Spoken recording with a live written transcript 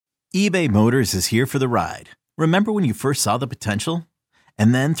eBay Motors is here for the ride. Remember when you first saw the potential?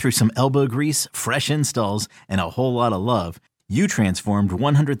 And then through some elbow grease, fresh installs, and a whole lot of love, you transformed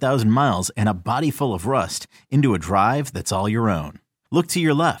 100,000 miles and a body full of rust into a drive that's all your own. Look to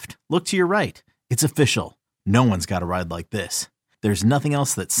your left. Look to your right. It's official. No one's got a ride like this. There's nothing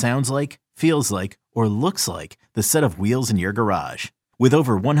else that sounds like, feels like, or looks like the set of wheels in your garage. With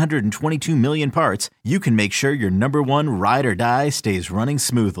over 122 million parts, you can make sure your number one ride or die stays running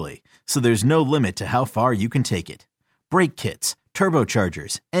smoothly. So there's no limit to how far you can take it. Brake kits,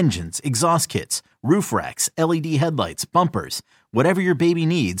 turbochargers, engines, exhaust kits, roof racks, LED headlights, bumpers, whatever your baby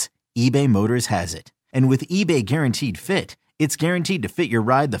needs, eBay Motors has it. And with eBay Guaranteed Fit, it's guaranteed to fit your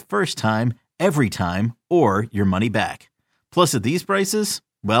ride the first time, every time, or your money back. Plus at these prices,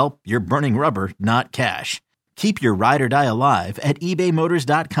 well, you're burning rubber, not cash. Keep your ride or die alive at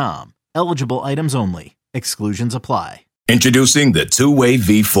ebaymotors.com. Eligible items only. Exclusions apply. Introducing the Two-Way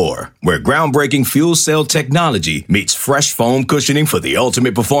V4, where groundbreaking fuel cell technology meets fresh foam cushioning for the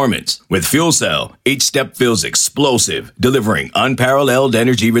ultimate performance. With fuel cell, each step feels explosive, delivering unparalleled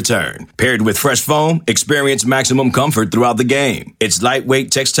energy return. Paired with fresh foam, experience maximum comfort throughout the game. Its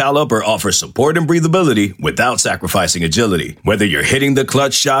lightweight textile upper offers support and breathability without sacrificing agility. Whether you're hitting the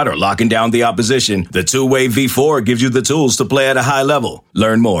clutch shot or locking down the opposition, the Two-Way V4 gives you the tools to play at a high level.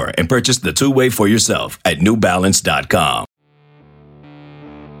 Learn more and purchase the Two-Way for yourself at newbalance.com.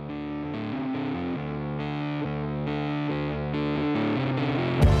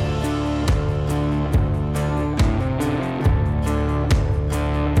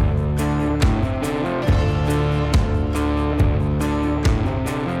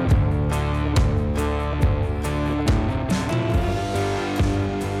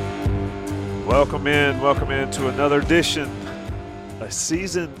 Welcome in to another edition, a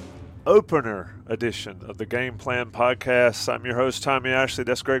season opener edition of the Game Plan Podcast. I'm your host, Tommy Ashley.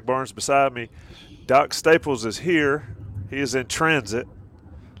 That's Greg Barnes beside me. Doc Staples is here. He is in transit.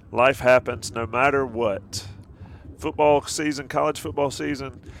 Life happens no matter what. Football season, college football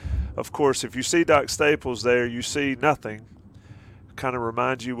season. Of course, if you see Doc Staples there, you see nothing. Kind of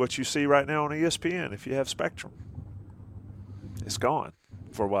reminds you what you see right now on ESPN if you have Spectrum. It's gone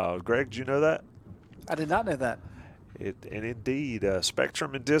for a while. Greg, did you know that? I did not know that. And indeed,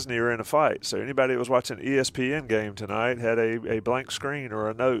 Spectrum and Disney are in a fight. So anybody that was watching an ESPN game tonight had a blank screen or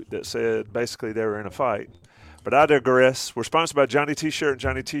a note that said basically they were in a fight. But I digress. We're sponsored by Johnny T-Shirt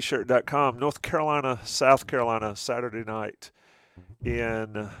and JohnnyT-Shirt.com. North Carolina, South Carolina, Saturday night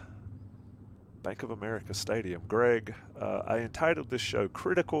in Bank of America Stadium. Greg, I entitled this show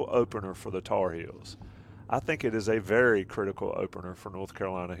Critical Opener for the Tar Heels. I think it is a very critical opener for North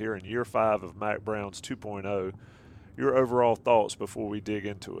Carolina here in year 5 of Mack Brown's 2.0. Your overall thoughts before we dig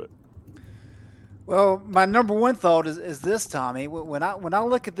into it? Well, my number one thought is this, Tommy. When I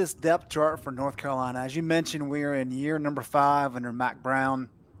look at this depth chart for North Carolina, as you mentioned, we're in year number 5 under Mack Brown.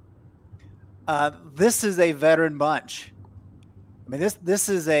 This is a veteran bunch. I mean, this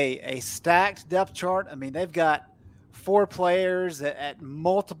is a stacked depth chart. I mean, they've got 4 players at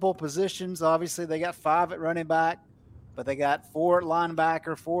multiple positions. Obviously, they got 5 at running back, but they got 4 at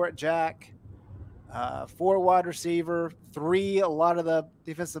linebacker, 4 at jack, 4 wide receiver, 3 a lot of the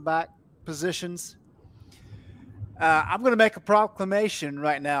defensive back positions. I'm going to make a proclamation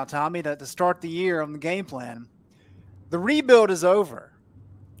right now, Tommy, to start the year on the game plan. The rebuild is over.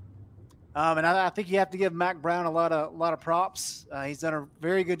 And I think you have to give Mack Brown a lot of props. He's done a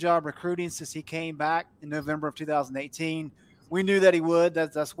very good job recruiting since he came back in November of 2018. We knew that he would.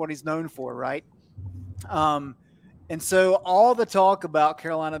 That's what he's known for, right? And so all the talk about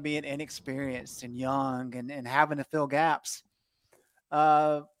Carolina being inexperienced and young and having to fill gaps,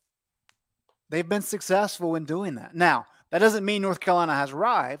 they've been successful in doing that. Now, that doesn't mean North Carolina has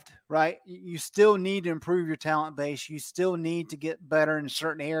arrived, right? You still need to improve your talent base. You still need to get better in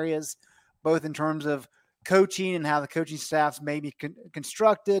certain areas, both in terms of coaching and how the coaching staffs may be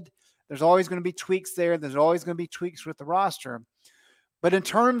constructed. There's always going to be tweaks there. There's always going to be tweaks with the roster. But in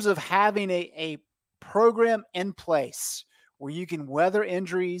terms of having a program in place where you can weather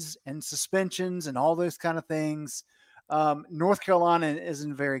injuries and suspensions and all those kind of things, North Carolina is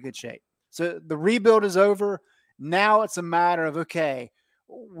in very good shape. So the rebuild is over. Now it's a matter of, okay,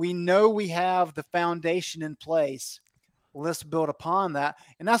 we know we have the foundation in place. Let's build upon that.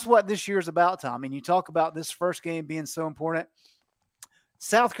 And that's what this year is about, Tom. I mean, you talk about this first game being so important.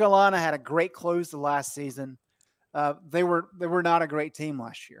 South Carolina had a great close to last season. They were not a great team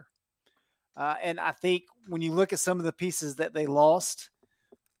last year. And I think when you look at some of the pieces that they lost,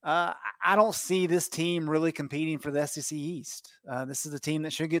 I don't see this team really competing for the SEC East. This is a team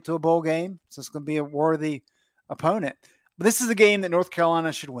that should get to a bowl game, so it's going to be a worthy opponent. But this is a game that North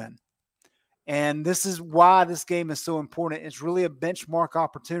Carolina should win. And this is why this game is so important. It's really a benchmark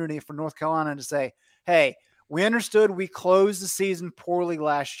opportunity for North Carolina to say, hey, we understood we closed the season poorly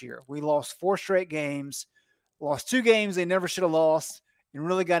last year. We lost 4 straight games, lost 2 games they never should have lost, and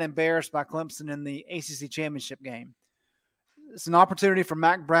really got embarrassed by Clemson in the ACC championship game. It's an opportunity for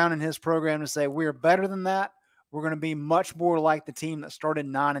Mack Brown and his program to say, we are better than that. We're going to be much more like the team that started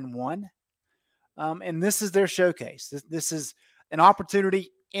 9-1. And this is their showcase. This is an opportunity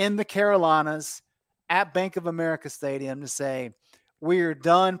in the Carolinas at Bank of America Stadium to say, we are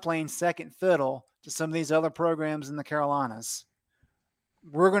done playing second fiddle to some of these other programs in the Carolinas.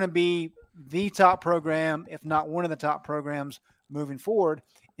 We're going to be the top program, if not one of the top programs moving forward.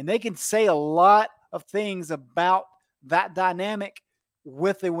 And they can say a lot of things about that dynamic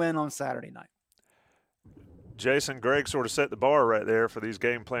with a win on Saturday night. Jason, Greg sort of set the bar right there for these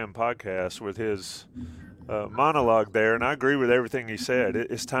game plan podcasts with his monologue there, and I agree with everything he said.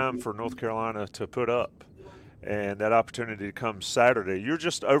 It's time for North Carolina to put up, and that opportunity comes Saturday. Your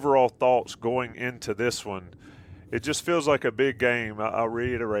just overall thoughts going into this one, it just feels like a big game. I'll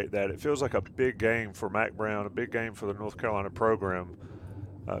reiterate that. It feels like a big game for Mack Brown, a big game for the North Carolina program.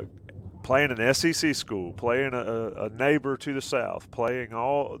 Playing an SEC school, playing a neighbor to the south, playing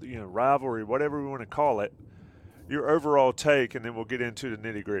all, rivalry, whatever we want to call it. Your overall take, and then we'll get into the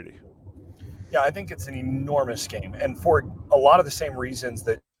nitty-gritty. Yeah, I think it's an enormous game, and for a lot of the same reasons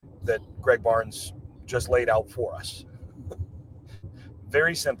that Greg Barnes just laid out for us.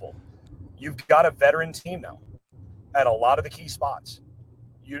 Very simple. You've got a veteran team now at a lot of the key spots.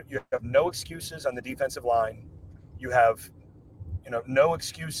 You have no excuses on the defensive line. You have no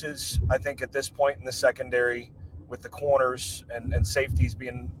excuses, I think, at this point in the secondary with the corners and safeties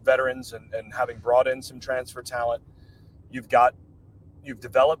being veterans and having brought in some transfer talent. You've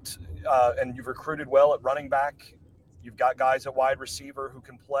developed and you've recruited well at running back. You've got guys at wide receiver who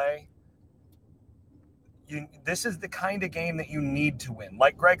can play. This is the kind of game that you need to win.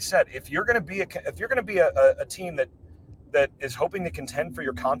 Like Greg said, if you're going to be a team that is hoping to contend for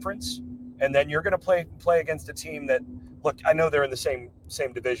your conference, and then you're going to play against a team that, look, I know they're in the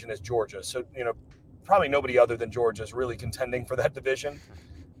same division as Georgia, so probably nobody other than Georgia is really contending for that division.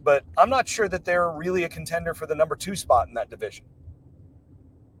 But I'm not sure that they're really a contender for the number 2 spot in that division.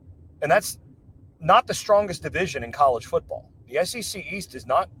 And that's not the strongest division in college football. The SEC East is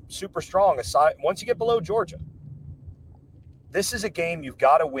not super strong aside once you get below Georgia. This is a game you've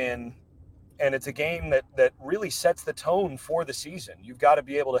got to win, and it's a game that really sets the tone for the season. You've got to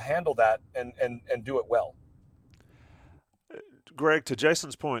be able to handle that and do it well. Greg, to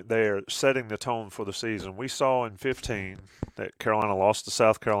Jason's point there, setting the tone for the season, we saw in 2015 that Carolina lost to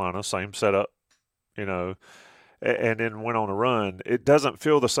South Carolina, same setup, and then went on a run. It doesn't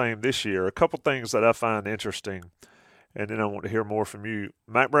feel the same this year. A couple things that I find interesting, and then I want to hear more from you.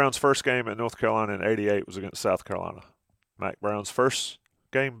 Mack Brown's first game at North Carolina in '88 was against South Carolina. Mack Brown's first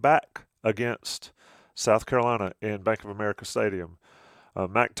game back against South Carolina in Bank of America Stadium.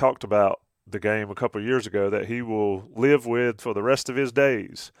 Mack talked about the game a couple of years ago that he will live with for the rest of his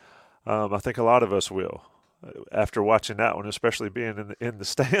days. I think a lot of us will after watching that one, especially being in the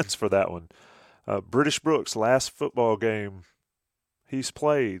stands for that one. British Brooks' last football game he's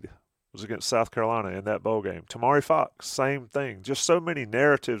played was against South Carolina in that bowl game. Tamari Fox, same thing. Just so many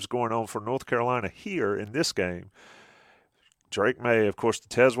narratives going on for North Carolina here in this game. Drake May, of course, the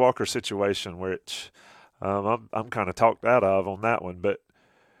Tez Walker situation, which I'm kind of talked out of on that one. But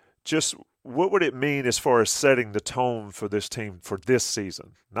just what would it mean as far as setting the tone for this team for this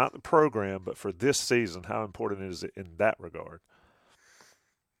season? Not the program, but for this season. How important is it in that regard?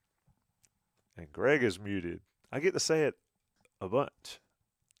 And Greg is muted. I get to say it a bunch.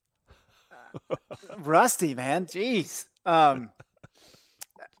 Rusty, man. Jeez. I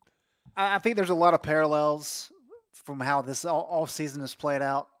think there's a lot of parallels from how this offseason has played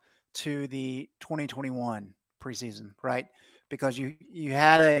out to the 2021 preseason, right? Because you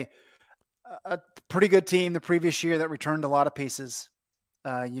had a pretty good team the previous year that returned a lot of pieces.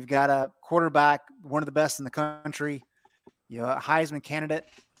 You've got a quarterback, one of the best in the country, a Heisman candidate,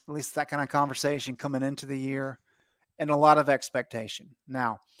 at least that kind of conversation coming into the year, and a lot of expectation.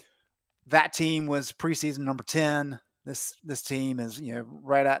 Now, that team was preseason number 10. This team is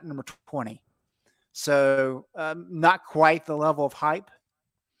right at number 20. So not quite the level of hype.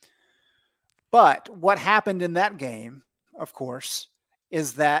 But what happened in that game, of course,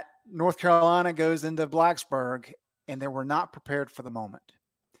 is that North Carolina goes into Blacksburg and they were not prepared for the moment.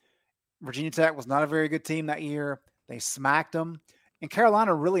 Virginia Tech was not a very good team that year. They smacked them, and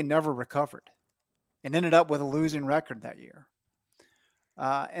Carolina really never recovered and ended up with a losing record that year.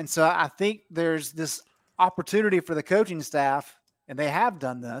 And so I think there's this opportunity for the coaching staff, and they have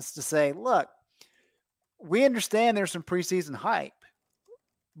done this, to say, look, we understand there's some preseason hype,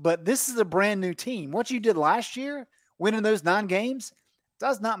 but this is a brand new team. What you did last year, winning those 9 games,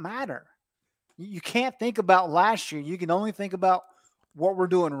 does not matter. You can't think about last year. You can only think about what we're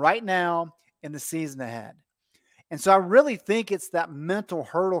doing right now in the season ahead. And so I really think it's that mental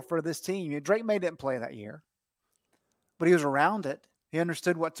hurdle for this team. Drake May didn't play that year, but he was around it. He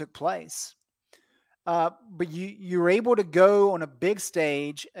understood what took place. But you're able to go on a big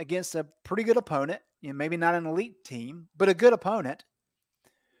stage against a pretty good opponent, maybe not an elite team, but a good opponent,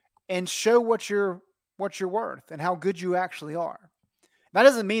 and show what you're worth and how good you actually are. That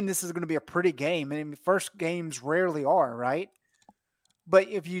doesn't mean this is going to be a pretty game. I mean, first games rarely are, right? But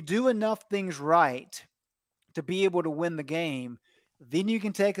if you do enough things right to be able to win the game, then you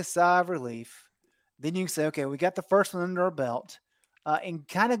can take a sigh of relief. Then you can say, okay, we got the first one under our belt, and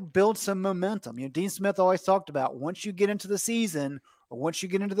kind of build some momentum. Dean Smith always talked about once you get into the season or once you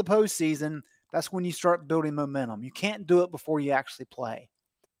get into the postseason, that's when you start building momentum. You can't do it before you actually play.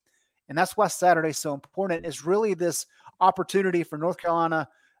 And that's why Saturday's so important. It's really this opportunity for North Carolina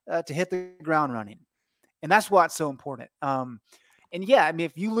to hit the ground running. And that's why it's so important. And yeah, I mean,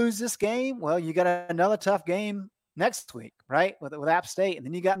 if you lose this game, well, you got another tough game next week, right? With App State. And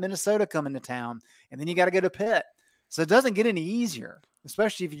then you got Minnesota coming to town. And then you got to go to Pitt. So it doesn't get any easier,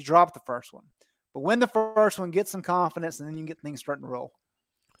 especially if you drop the first one. But win the first one, get some confidence, and then you can get things starting to roll.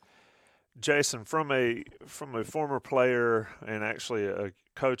 Jason, from a former player and actually a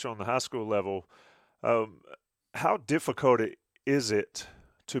coach on the high school level, how difficult is it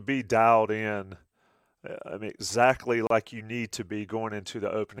to be dialed in? I mean, exactly like you need to be going into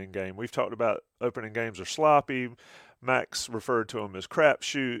the opening game. We've talked about opening games are sloppy. Max referred to them as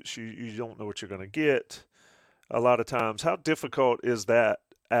crapshoots. You don't know what you're going to get a lot of times. How difficult is that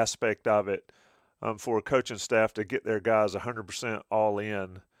aspect of it for a coaching staff to get their guys 100% all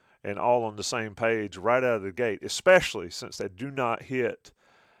in and all on the same page right out of the gate, especially since they do not hit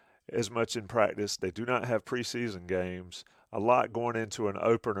as much in practice. They do not have preseason games. A lot going into an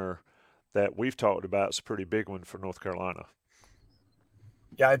opener that we've talked about is a pretty big one for North Carolina.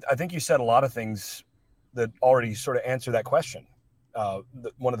 Yeah, I think you said a lot of things that already sort of answer that question.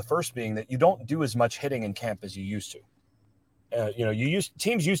 One of the first being that you don't do as much hitting in camp as you used to.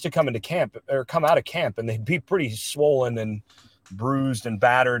 Teams used to come into camp or come out of camp and they'd be pretty swollen and bruised and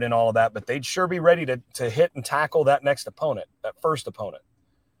battered and all of that, but they'd sure be ready to hit and tackle that next opponent, that first opponent.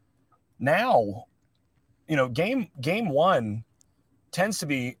 Now, game one tends to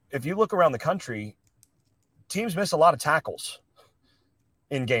be, if you look around the country, teams miss a lot of tackles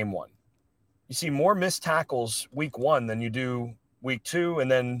in game one. You see more missed tackles week one than you do week two,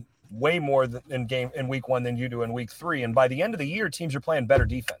 and then way more in week one than you do in week three. And by the end of the year, teams are playing better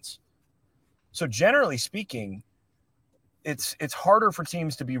defense. So generally speaking, it's harder for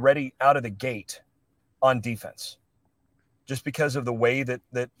teams to be ready out of the gate on defense, just because of the way that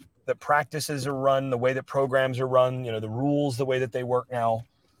practices are run, the way that programs are run, the rules, the way that they work now.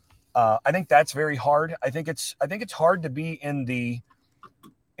 I think that's very hard. I think it's hard to be in the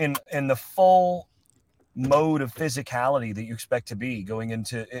full mode of physicality that you expect to be going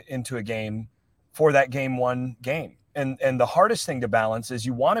into a game for that game one game. And the hardest thing to balance is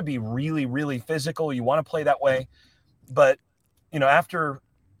you want to be really, really physical. You want to play that way. But, after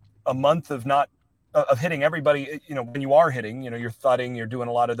a month of hitting everybody, when you are hitting, you're thudding, you're doing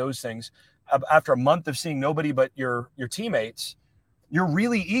a lot of those things. After a month of seeing nobody but your teammates, you're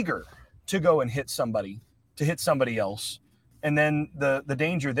really eager to go and hit somebody else. And then the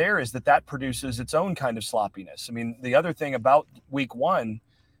danger there is that produces its own kind of sloppiness. I mean, the other thing about week one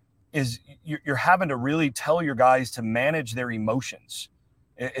is you're having to really tell your guys to manage their emotions.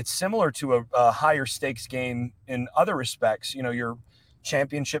 It's similar to a higher stakes game in other respects, your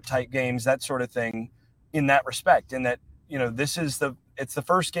championship type games, that sort of thing, in that respect. And that, it's the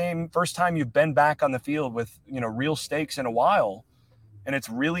first time you've been back on the field with, real stakes in a while. And it's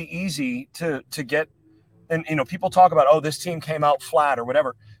really easy to get, and, people talk about, oh, this team came out flat or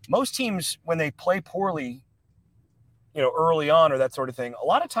whatever. Most teams, when they play poorly, early on or that sort of thing, a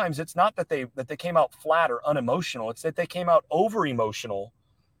lot of times it's not that they came out flat or unemotional. It's that they came out over emotional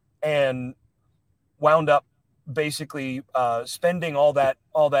and wound up basically spending all that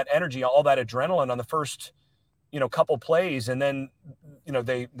energy, all that adrenaline on the first, couple plays. And then,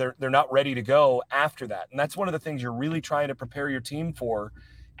 they're not ready to go after that. And that's one of the things you're really trying to prepare your team for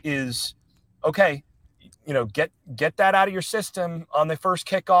is, okay, get that out of your system on the first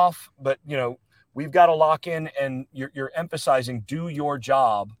kickoff, but, we've got to lock in, and you're emphasizing do your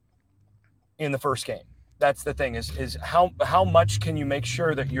job in the first game. That's the thing is how much can you make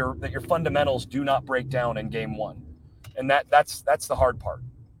sure that your fundamentals do not break down in game one, and that's the hard part.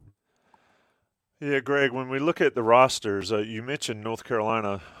 Yeah, Greg, when we look at the rosters, you mentioned North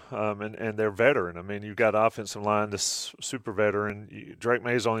Carolina and their veteran. I mean, you've got offensive line, this super veteran. Drake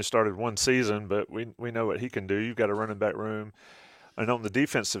Mays only started one season, but we know what he can do. You've got a running back room. And on the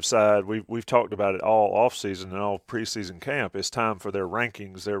defensive side, we've talked about it all offseason and all preseason camp. It's time for their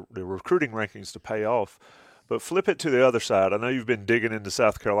rankings, their recruiting rankings to pay off. But flip it to the other side. I know you've been digging into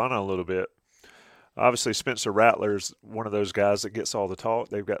South Carolina a little bit. Obviously, Spencer Rattler's one of those guys that gets all the talk.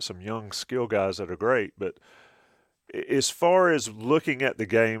 They've got some young skill guys that are great. But as far as looking at the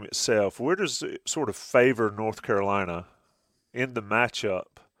game itself, where does it sort of favor North Carolina in the matchup?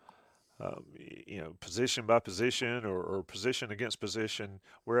 Position by position or position against position,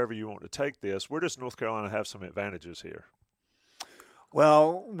 wherever you want to take this, where does North Carolina have some advantages here?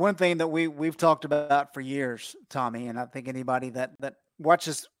 Well, one thing that we've talked about for years, Tommy, and I think anybody that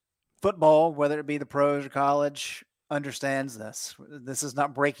watches football, whether it be the pros or college, understands this. This is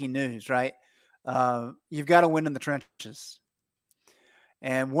not breaking news, right? You've got to win in the trenches.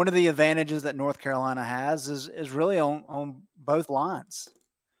 And one of the advantages that North Carolina has is really on both lines.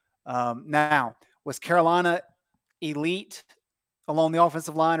 Now, was Carolina elite along the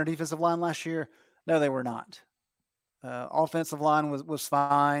offensive line or defensive line last year? No, they were not. Offensive line was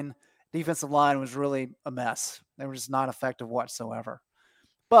fine. Defensive line was really a mess. They were just not effective whatsoever.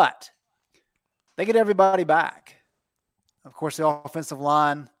 But they get everybody back. Of course, the offensive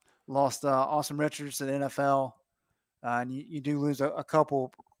line lost Austin Richards to the NFL. And you do lose a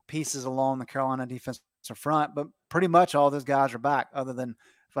couple pieces along the Carolina defensive front, but pretty much all those guys are back other than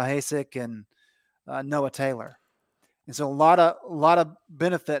Fahasik and Noah Taylor. And so a lot of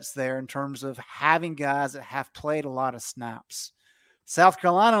benefits there in terms of having guys that have played a lot of snaps. South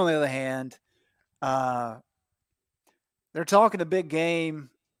Carolina, on the other hand, they're talking a big game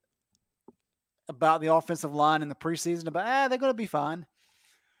about the offensive line in the preseason about, they're going to be fine.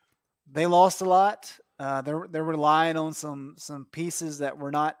 They lost a lot. They're relying on some pieces that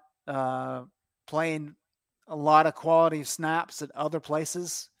were not playing a lot of quality snaps at other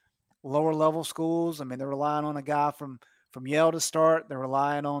places, lower level schools. I mean, they're relying on a guy from Yale to start. They're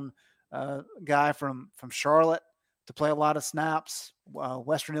relying on a guy from Charlotte to play a lot of snaps.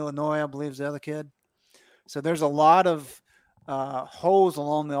 Western Illinois, I believe, is the other kid. So there's a lot of holes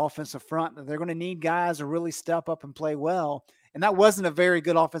along the offensive front that they're going to need guys to really step up and play well. And that wasn't a very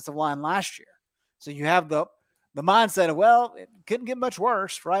good offensive line last year. So you have the mindset of, well, it couldn't get much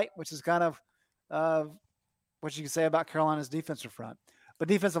worse, right? Which is kind of what you can say about Carolina's defensive front. But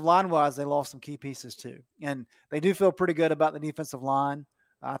defensive line-wise, they lost some key pieces too. And they do feel pretty good about the defensive line.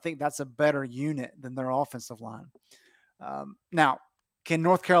 I think that's a better unit than their offensive line. Now, can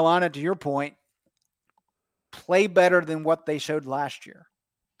North Carolina, to your point, play better than what they showed last year?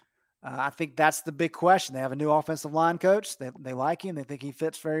 I think that's the big question. They have a new offensive line coach. They like him. They think he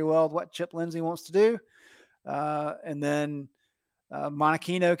fits very well with what Chip Lindsey wants to do. And then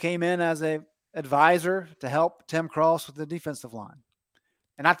Monachino came in as a advisor to help Tim Cross with the defensive line.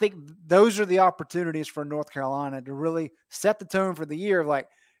 And I think those are the opportunities for North Carolina to really set the tone for the year of like,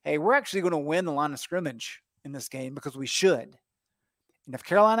 hey, we're actually going to win the line of scrimmage in this game because we should. And if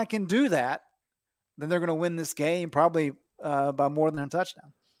Carolina can do that, then they're going to win this game probably by more than a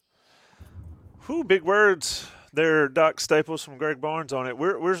touchdown. Whew, big words there, Doc Staples from Greg Barnes on it.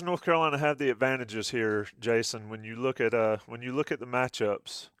 Where's North Carolina have the advantages here, Jason? When you look at the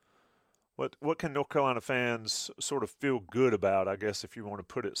matchups, what can North Carolina fans sort of feel good about, I guess, if you want to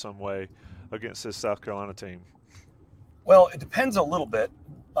put it some way, against this South Carolina team? Well, it depends a little bit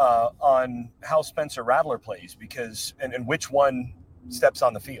on how Spencer Rattler plays and which one steps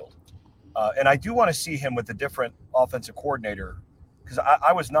on the field. And I do want to see him with a different offensive coordinator because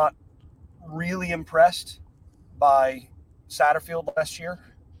I was not really impressed by Satterfield last year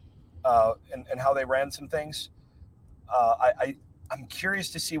and how they ran some things. I'm curious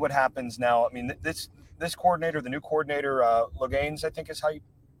to see what happens now. I mean, this coordinator, the new coordinator, Loganes, I think is how you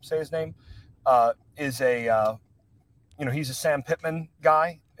say his name, is he's a Sam Pittman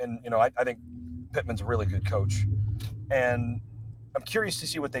guy. And, I think Pittman's a really good coach. And I'm curious to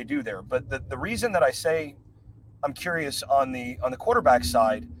see what they do there. But the reason that I say I'm curious on the quarterback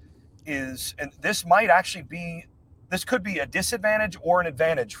side is, and this could be a disadvantage or an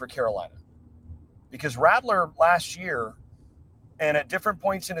advantage for Carolina. Because Rattler last year, and at different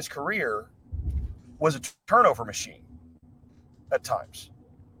points in his career, was a turnover machine at times.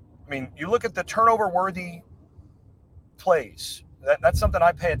 I mean, you look at the turnover-worthy plays. That's something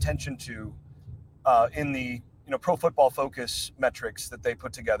I pay attention to in the Pro Football Focus metrics that they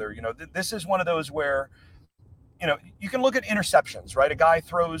put together. This is one of those where you can look at interceptions, right? A guy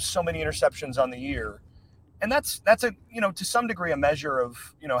throws so many interceptions on the year, and that's a, to some degree a measure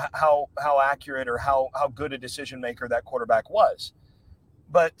of, how accurate or how good a decision maker that quarterback was.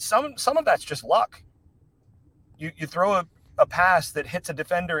 But some of that's just luck. You throw a pass that hits a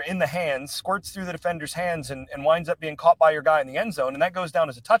defender in the hands, squirts through the defender's hands, and winds up being caught by your guy in the end zone, and that goes down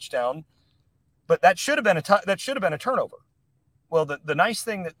as a touchdown. But that should have been a turnover. Well, the nice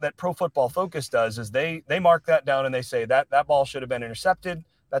thing that Pro Football Focus does is they mark that down and they say that ball should have been intercepted.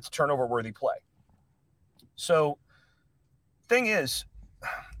 That's a turnover-worthy play. So, thing is,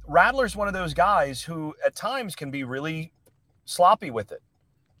 Rattler's one of those guys who at times can be really sloppy with it.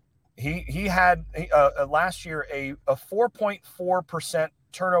 He had last year a 4.4%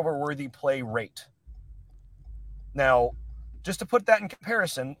 turnover-worthy play rate. Now, just to put that in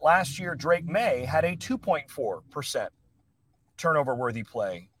comparison, last year Drake May had a 2.4% turnover-worthy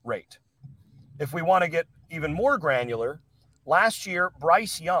play rate. If we want to get even more granular, last year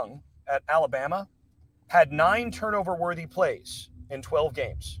Bryce Young at Alabama had 9 turnover-worthy plays in 12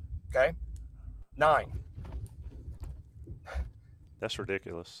 games. Okay? 9. That's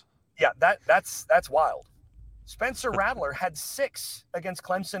ridiculous. Yeah, that's wild. Spencer Rattler had 6 against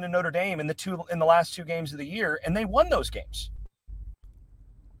Clemson and Notre Dame in the last 2 games of the year, and they won those games.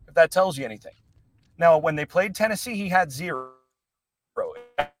 If that tells you anything. Now, when they played Tennessee, he had 0.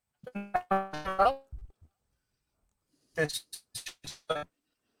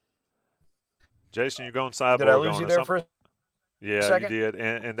 Jason, you're going sidebar. Did I lose you there for a Yeah, second? you did.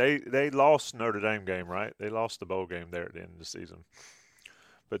 And they lost Notre Dame game, right? They lost the bowl game there at the end of the season.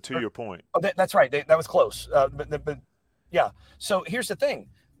 But to your point. Oh, that's right. That was close. But yeah. So here's the thing.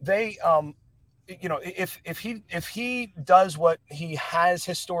 They, if he does what he has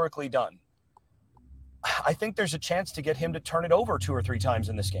historically done, I think there's a chance to get him to turn it over 2 or 3 times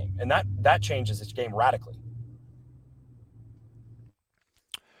in this game. And that changes this game radically.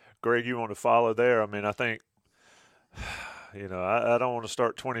 Greg, you want to follow there? I mean, I think, I don't want to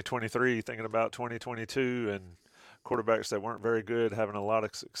start 2023 thinking about 2022 and quarterbacks that weren't very good having a lot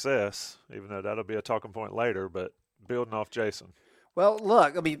of success, even though that'll be a talking point later, but building off Jason. Well,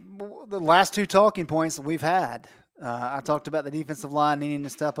 look, I mean, the last 2 talking points that we've had, I talked about the defensive line needing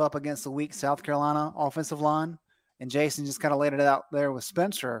to step up against the weak South Carolina offensive line, and Jason just kind of laid it out there with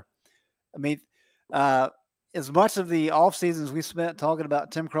Spencer. I mean, as much of the off seasons we spent talking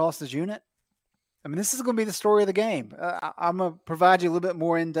about Tim Cross's unit, I mean, this is going to be the story of the game. I'm going to provide you a little bit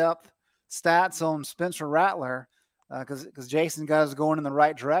more in-depth stats on Spencer Rattler because Jason got us going in the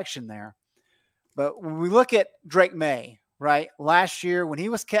right direction there. But when we look at Drake May, right, last year when he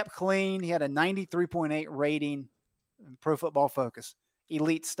was kept clean, he had a 93.8 rating in Pro Football Focus.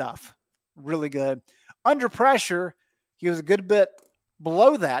 Elite stuff. Really good. Under pressure, he was a good bit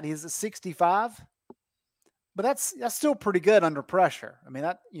below that. He's at 65. But that's still pretty good under pressure. I mean,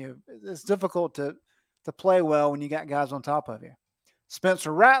 it's difficult to play well when you got guys on top of you.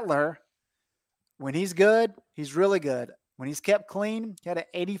 Spencer Rattler, when he's good, he's really good. When he's kept clean, he had an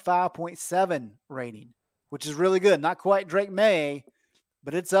 85.7 rating, which is really good. Not quite Drake May,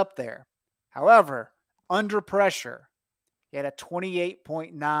 but it's up there. However, under pressure, he had a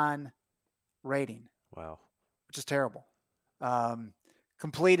 28.9 rating. Wow. Which is terrible.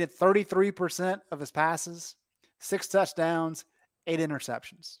 Completed 33% of his passes, 6 touchdowns, 8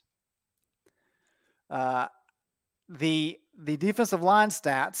 interceptions. The defensive line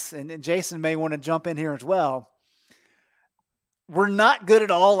stats, and Jason may want to jump in here as well, were not good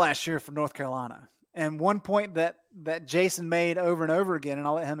at all last year for North Carolina. And one point that Jason made over and over again, and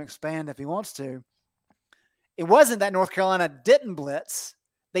I'll let him expand if he wants to, it wasn't that North Carolina didn't blitz.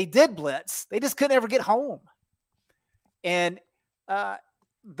 They did blitz. They just couldn't ever get home. And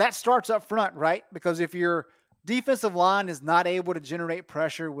that starts up front, right? Because if your defensive line is not able to generate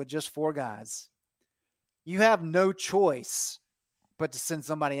pressure with just 4 guys, you have no choice but to send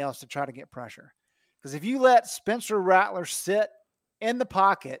somebody else to try to get pressure. Because if you let Spencer Rattler sit in the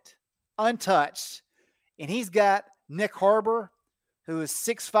pocket untouched, and he's got Nick Harbor, who is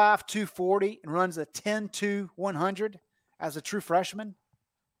 6'5", 240, and runs a 10-2-100 as a true freshman,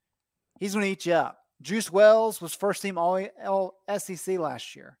 he's going to eat you up. Juice Wells was first team all SEC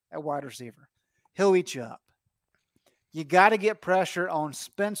last year at wide receiver. He'll eat you up. You got to get pressure on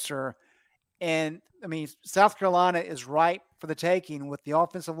Spencer. And, I mean, South Carolina is ripe for the taking with the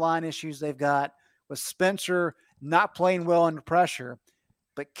offensive line issues they've got, with Spencer not playing well under pressure.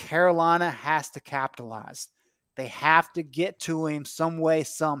 But Carolina has to capitalize. They have to get to him some way,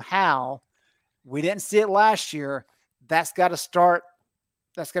 somehow. We didn't see it last year. That's got to start.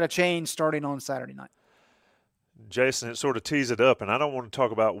 That's got to change starting on Saturday night. Jason, it sort of tees it up, and I don't want to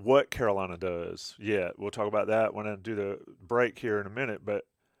talk about what Carolina does yet. We'll talk about that when I do the break here in a minute. But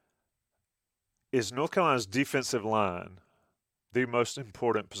is North Carolina's defensive line the most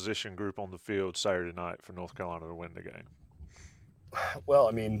important position group on the field Saturday night for North Carolina to win the game? Well,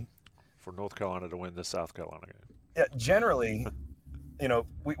 I mean, for North Carolina to win the South Carolina game. Yeah, generally, you know,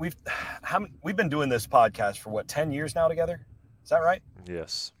 we've been doing this podcast for what, 10 years now together? Is that right?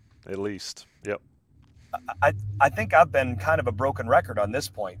 Yes, at least. Yep. I think I've been kind of a broken record on this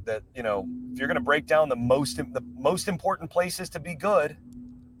point that, you know, if you're going to break down the most important places to be good,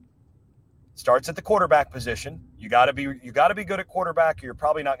 starts at the quarterback position. You got to be good at quarterback, or you're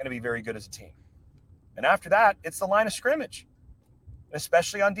probably not going to be very good as a team. And after that, it's the line of scrimmage,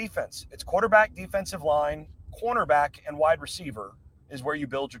 especially on defense. It's quarterback, defensive line, cornerback, and wide receiver is where you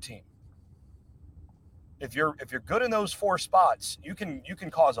build your team. If you're good in those four spots, you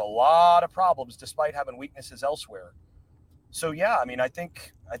can cause a lot of problems despite having weaknesses elsewhere. So yeah, I mean, I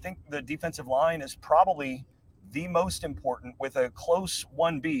think the defensive line is probably the most important, with a close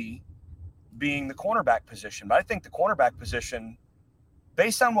 1B being the cornerback position. But I think the cornerback position,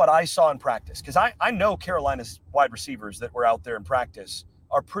 based on what I saw in practice, because I know Carolina's wide receivers that were out there in practice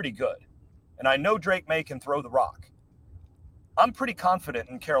are pretty good. And I know Drake May can throw the rock. I'm pretty confident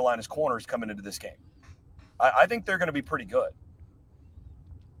in Carolina's corners coming into this game. I think they're going to be pretty good.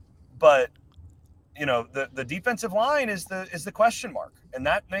 But, you know, the defensive line is the question mark. And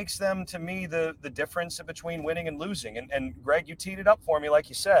that makes them, to me, the difference between winning and losing. And Greg, you teed it up for me, like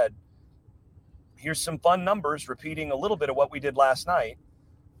you said. Here's some fun numbers, repeating a little bit of what we did last night.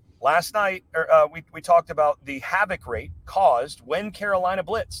 Last night, we talked about the havoc rate caused when Carolina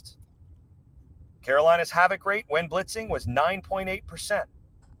blitzed. Carolina's havoc rate when blitzing was 9.8%.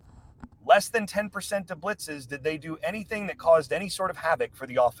 Less than 10% of blitzes did they do anything that caused any sort of havoc for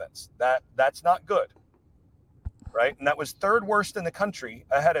the offense. That's not good, right? And that was third worst in the country,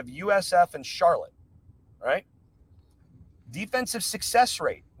 ahead of USF and Charlotte, right? Defensive success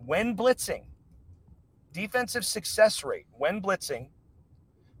rate when blitzing. Defensive success rate when blitzing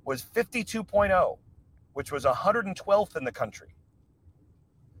was 52.0, which was 112th in the country.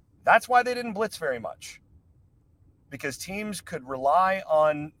 That's why they didn't blitz very much, because teams could rely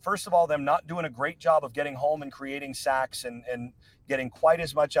on, first of all, them not doing a great job of getting home and creating sacks and getting quite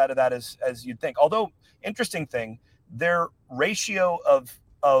as much out of that as you'd think. Although, interesting thing, their ratio of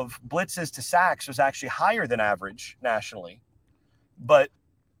blitzes to sacks was actually higher than average nationally. But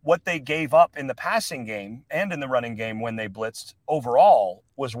what they gave up in the passing game and in the running game when they blitzed overall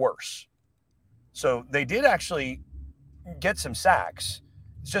was worse. So they did actually get some sacks.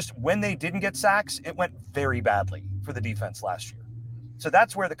 It's just when they didn't get sacks, it went very badly for the defense last year. So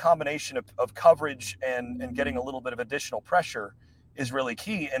that's where the combination of coverage and getting a little bit of additional pressure is really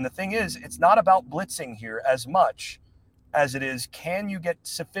key. And the thing is, it's not about blitzing here as much as it is, can you get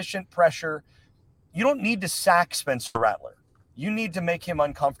sufficient pressure? You don't need to sack Spencer Rattler. You need to make him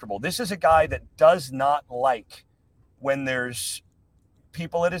uncomfortable. This is a guy that does not like when there's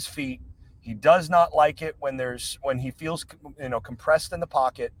people at his feet. He does not like it when he feels, compressed in the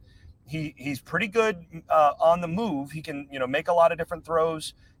pocket. He's pretty good on the move. He can, make a lot of different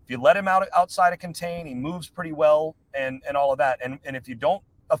throws. If you let him outside of contain, he moves pretty well and all of that. And if you don't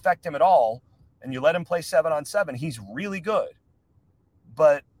affect him at all and you let him play 7-on-7, he's really good.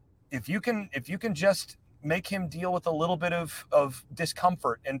 But if you can just make him deal with a little bit of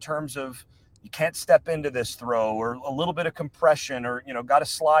discomfort in terms of, you can't step into this throw, or a little bit of compression, or, got to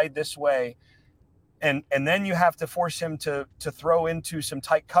slide this way. And then you have to force him to throw into some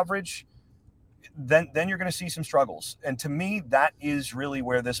tight coverage. Then you're going to see some struggles. And to me, that is really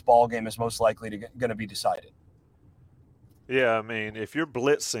where this ball game is most likely going to be decided. Yeah. I mean, if you're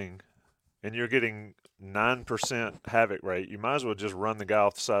blitzing and you're getting 9% havoc rate, you might as well just run the guy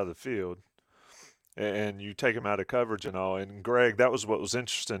off the side of the field and you take him out of coverage and all. And Greg, that was what was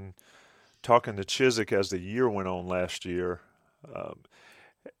interesting. Talking to Chizik as the year went on last year,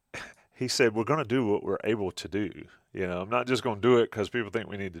 he said, we're going to do what we're able to do. I'm not just going to do it because people think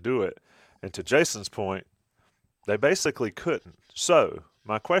we need to do it. And to Jason's point, they basically couldn't. So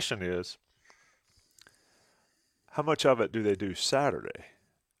my question is, how much of it do they do Saturday,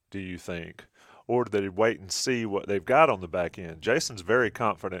 do you think? Or do they wait and see what they've got on the back end? Jason's very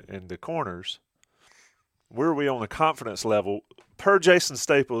confident in the corners. Where are we on the confidence level per Jason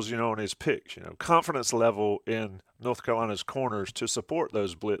Staples, on his picks, confidence level in North Carolina's corners to support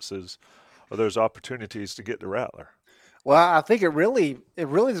those blitzes or those opportunities to get to Rattler? Well, I think it really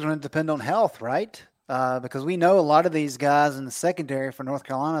is going to depend on health, right? Because we know a lot of these guys in the secondary for North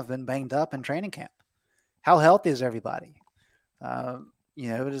Carolina have been banged up in training camp. How healthy is everybody?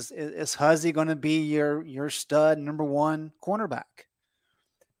 Is Huzzy going to be your stud number one cornerback?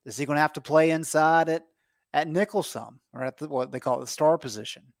 Is he going to have to play inside at nickel some, or at what they call it, the star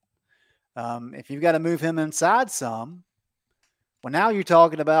position? If you've got to move him inside some, well, now you're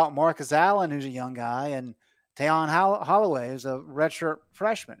talking about Marcus Allen, who's a young guy, and Tayon Holloway, who's a redshirt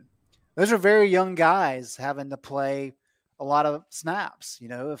freshman. Those are very young guys having to play a lot of snaps.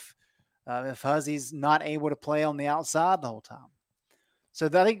 If Huzzy's not able to play on the outside the whole time. So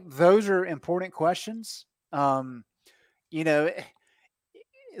I think those are important questions. It's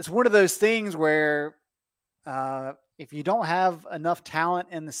one of those things where if you don't have enough talent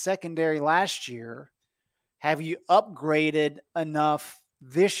in the secondary last year, have you upgraded enough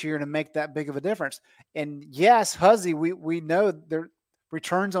this year to make that big of a difference? And yes, Huzzy, we know their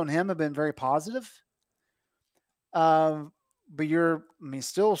returns on him have been very positive. But you're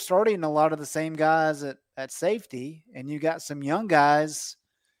still starting a lot of the same guys at safety, and you got some young guys,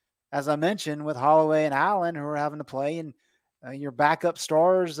 as I mentioned, with Holloway and Allen, who are having to play, and your backup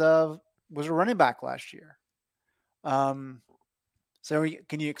stars was a running back last year. So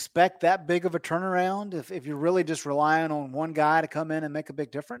can you expect that big of a turnaround if you're really just relying on one guy to come in and make a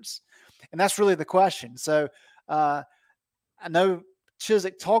big difference? And that's really the question. So I know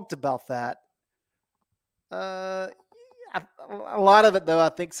Chizik talked about that. A lot of it, though, I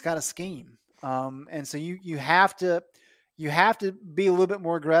think is kind of scheme. And so you have to be a little bit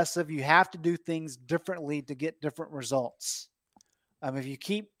more aggressive. You have to do things differently to get different results. If you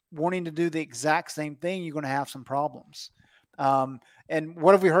keep wanting to do the exact same thing, you're going to have some problems. And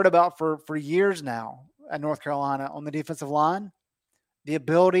what have we heard about for years now at North Carolina on the defensive line? The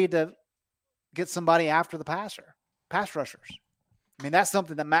ability to get somebody after the pass rushers. That's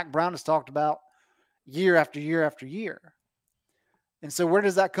something that Mack Brown has talked about year after year after year. And so where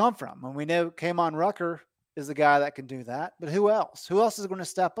does that come from? And we know Kamon Rucker is the guy that can do that, but who else? Who else is going to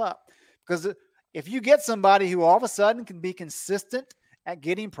step up? Because if you get somebody who all of a sudden can be consistent at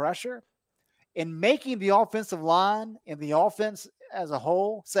getting pressure and making the offensive line and the offense as a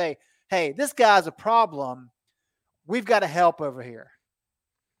whole say, hey, this guy's a problem. We've got to help over here.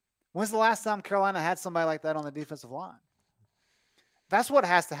 When's the last time Carolina had somebody like that on the defensive line? That's what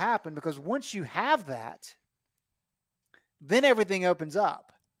has to happen, because once you have that, then everything opens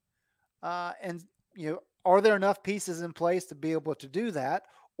up. And are there enough pieces in place to be able to do that?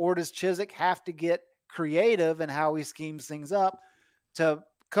 Or does Chizik have to get creative in how he schemes things up to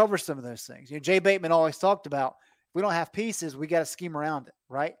cover some of those things? Jay Bateman always talked about, if we don't have pieces, we got to scheme around it,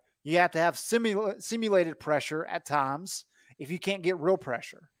 right? You have to have simulated pressure at times if you can't get real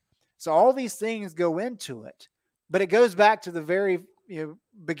pressure. So all these things go into it, but it goes back to the very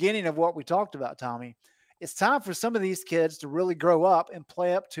beginning of what we talked about, Tommy. It's time for some of these kids to really grow up and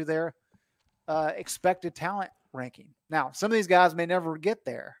play up to their expected talent ranking. Now, some of these guys may never get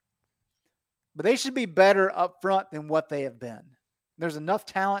there, but they should be better up front than what they have been. There's enough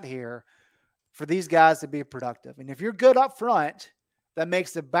talent here for these guys to be productive. And if you're good up front, that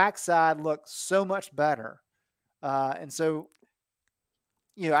makes the backside look so much better. And so,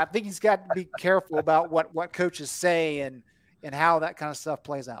 I think he's got to be careful about what coaches say and how that kind of stuff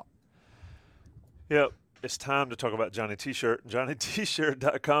plays out. Yep. It's time to talk about Johnny T-Shirt.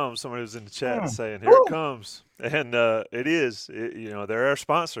 JohnnyT-Shirt.com. Somebody was in the chat saying, here it comes. And it is. They're our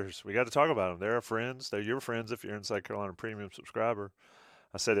sponsors. We got to talk about them. They're our friends. They're your friends if you're Inside Carolina Premium subscriber.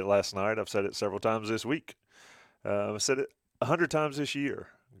 I said it last night. I've said it several times this week. I've said it 100 times this year.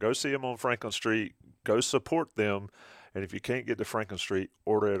 Go see them on Franklin Street. Go support them. And if you can't get to Franklin Street,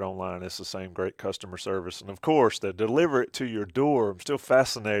 order it online. It's the same great customer service. And, of course, they deliver it to your door. I'm still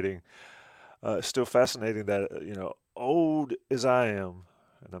fascinating. That, old as I am,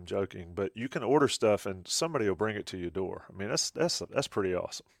 and I'm joking, but you can order stuff and somebody will bring it to your door. That's pretty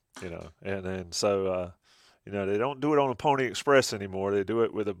awesome, And then so, they don't do it on a Pony Express anymore. They do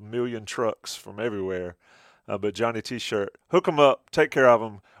it with a million trucks from everywhere. But Johnny T-Shirt, hook them up, take care of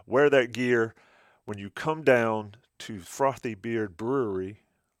them, wear that gear. When you come down to Frothy Beard Brewery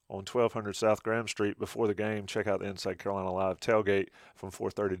on 1200 South Graham Street before the game, check out the Inside Carolina Live tailgate from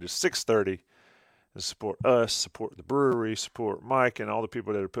 4:30 to 6:30. And support us, support the brewery, support Mike and all the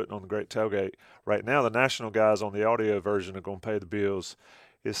people that are putting on the great tailgate. Right now, the national guys on the audio version are going to pay the bills.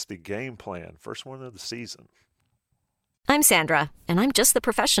 It's the game plan, first one of the season. I'm Sandra, and I'm just the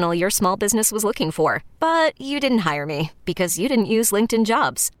professional your small business was looking for. But you didn't hire me because you didn't use LinkedIn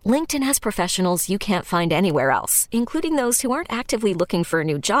Jobs. LinkedIn has professionals you can't find anywhere else, including those who aren't actively looking for a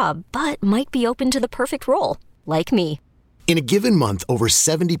new job, but might be open to the perfect role, like me. In a given month, over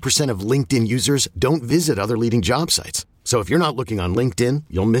 70% of LinkedIn users don't visit other leading job sites. So if you're not looking on LinkedIn,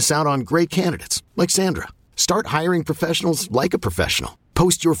 you'll miss out on great candidates like Sandra. Start hiring professionals like a professional.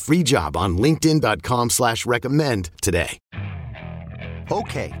 Post your free job on linkedin.com/recommend today.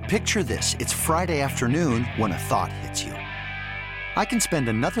 Okay, picture this. It's Friday afternoon when a thought hits you. I can spend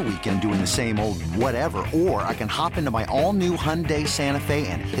another weekend doing the same old whatever, or I can hop into my all-new Hyundai Santa Fe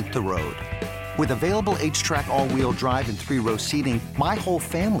and hit the road. With available H-Track all-wheel drive and 3-row seating, my whole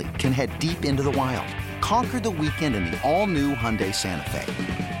family can head deep into the wild. Conquer the weekend in the all-new Hyundai Santa Fe.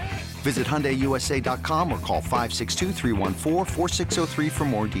 Visit HyundaiUSA.com or call 562-314-4603 for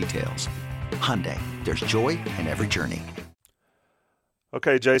more details. Hyundai, there's joy in every journey.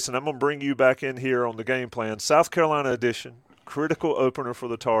 Okay, Jason, I'm going to bring you back in here on the game plan. South Carolina edition, critical opener for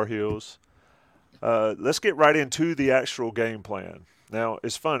the Tar Heels. Let's get right into the actual game plan. Now,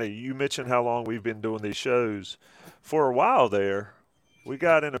 it's funny, you mentioned how long we've been doing these shows. For a while there, we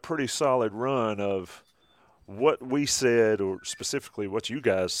got in a pretty solid run of what we said, or specifically what you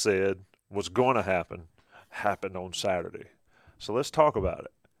guys said was going to happened on Saturday. So let's talk about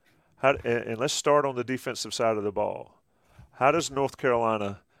it. And let's start on the defensive side of the ball. How does North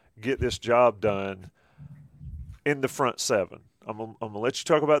Carolina get this job done in the front seven? I'm gonna let you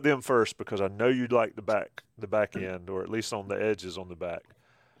talk about them first because I know you'd like the back end, or at least on the edges on the back.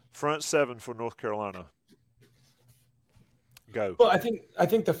 Front seven for North Carolina. Go. Well, I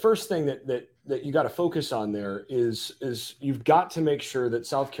think the first thing that you got to focus on there is you've got to make sure that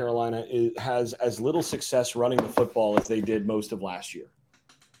South Carolina has as little success running the football as they did most of last year.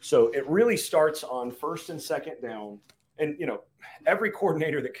 So it really starts on first and second down. And, every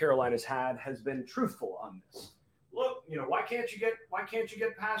coordinator that Carolina's had has been truthful on this. Look, why can't you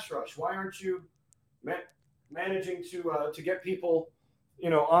get pass rush? Why aren't you managing to get people,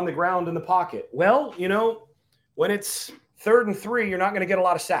 on the ground in the pocket? Well, when it's 3rd and 3, you're not going to get a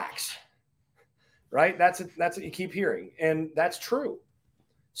lot of sacks, right? That's what you keep hearing, and that's true.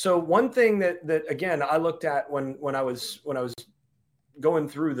 So one thing that again I looked at when I was going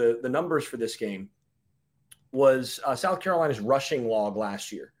through the numbers for this game was South Carolina's rushing log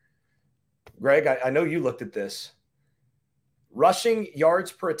last year. Greg, I know you looked at this. Rushing yards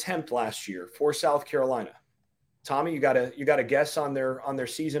per attempt last year for South Carolina. Tommy, you got a guess on their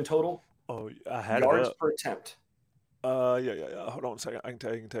season total? Oh, I had yards it up. per attempt. Yeah. Hold on a second. I can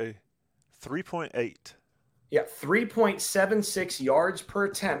tell you. 3.8. Yeah, 3.76 yards per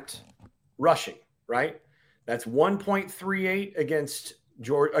attempt rushing, right? That's 1.38 against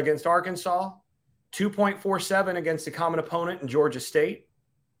Arkansas, 2.47 against a common opponent in Georgia State,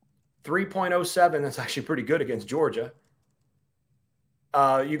 3.07, that's actually pretty good against Georgia.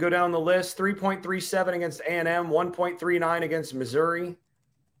 You go down the list, 3.37 against A&M, 1.39 against Missouri,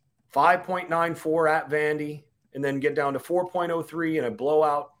 5.94 at Vandy, and then get down to 4.03 in a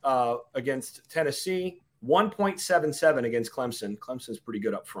blowout against Tennessee, 1.77 against Clemson. Clemson's pretty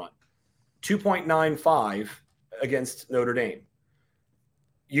good up front. 2.95 against Notre Dame.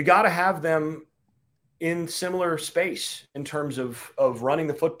 You got to have them in similar space in terms of running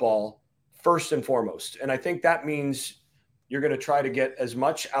the football first and foremost. And I think that means you're going to try to get as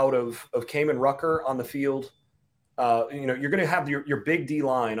much out of Kamen Rucker on the field. You're going to have your big D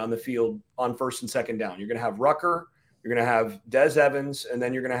line on the field on first and second down. You're going to have Rucker, you're going to have Des Evans, and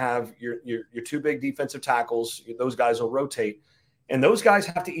then you're going to have your two big defensive tackles. Those guys will rotate, and those guys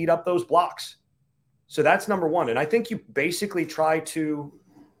have to eat up those blocks. So that's number one. And I think you basically try to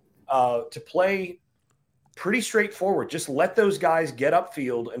play pretty straightforward. Just let those guys get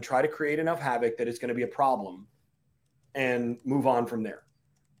upfield and try to create enough havoc that it's going to be a problem and move on from there.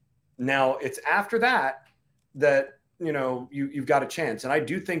 Now, it's after that you've got a chance. And I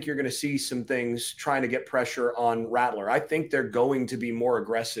do think you're going to see some things trying to get pressure on Rattler. I think they're going to be more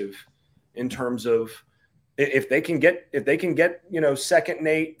aggressive in terms of if they can get 2nd and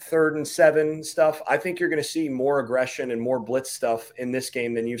 8, 3rd and 7 stuff. I think you're going to see more aggression and more blitz stuff in this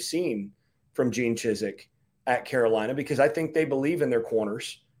game than you've seen from Gene Chizik at Carolina, because I think they believe in their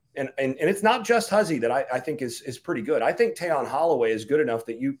corners. And it's not just Huzzy that I think is pretty good. I think Tayon Holloway is good enough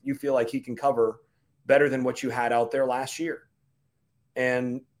that you feel like he can cover better than what you had out there last year.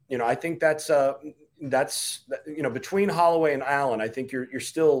 And, I think that's between Holloway and Allen, I think you're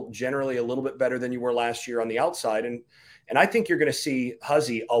still generally a little bit better than you were last year on the outside. And I think you're going to see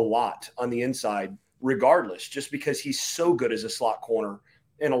Huzzy a lot on the inside regardless, just because he's so good as a slot corner.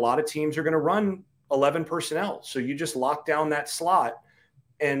 And a lot of teams are going to run 11 personnel. So you just lock down that slot.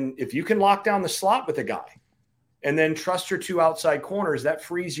 And if you can lock down the slot with a guy and then trust your two outside corners, that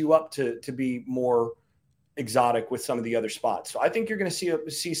frees you up to be more exotic with some of the other spots. So I think you're going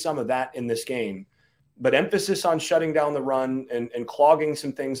to see some of that in this game, but emphasis on shutting down the run and clogging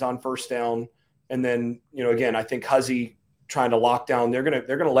some things on first down. And then, again, I think Huzzy trying to lock down, they're going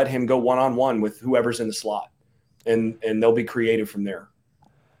to let him go one-on-one with whoever's in the slot, and they'll be creative from there.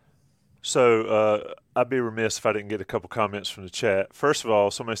 So I'd be remiss if I didn't get a couple comments from the chat. First of all,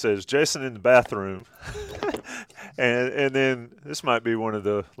 somebody says, Jason in the bathroom. and then this might be one of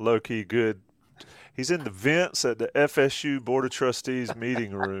the low-key good. He's in the vents at the FSU Board of Trustees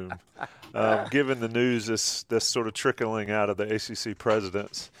meeting room, given the news that's sort of trickling out of the ACC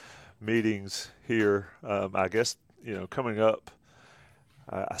presidents' meetings here. I guess, coming up,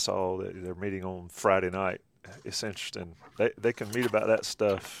 I saw that they're meeting on Friday night. It's interesting. They can meet about that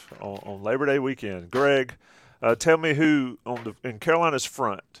stuff on Labor Day weekend. Greg, tell me who in Carolina's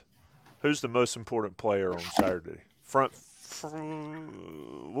front, who's the most important player on Saturday?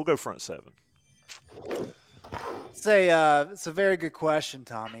 We'll go front seven. It's a very good question,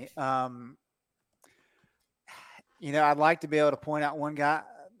 Tommy. I'd like to be able to point out one guy.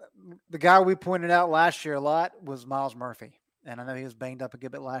 The guy we pointed out last year a lot was Myles Murphy, and I know he was banged up a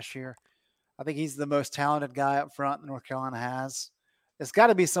good bit last year. I think he's the most talented guy up front that North Carolina has. It's got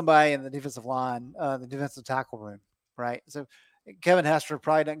to be somebody in the defensive line, the defensive tackle room, right? So Kevin Hester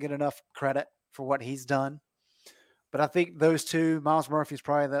probably doesn't get enough credit for what he's done. But I think those two, Myles Murphy is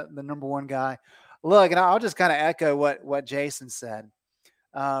probably the number one guy. Look, and I'll just kind of echo what Jason said.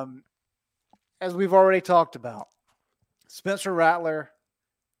 As we've already talked about, Spencer Rattler,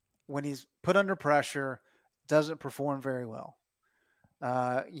 when he's put under pressure, doesn't perform very well.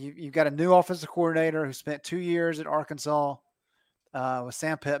 You've got a new offensive coordinator who spent 2 years at Arkansas with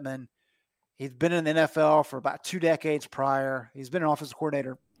Sam Pittman. He's been in the NFL for about 2 decades prior. He's been an offensive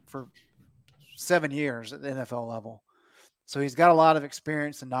coordinator for 7 years at the NFL level. So he's got a lot of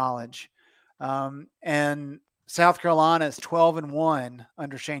experience and knowledge. And South Carolina is 12-1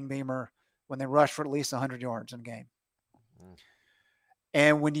 under Shane Beamer when they rush for at least 100 yards in a game.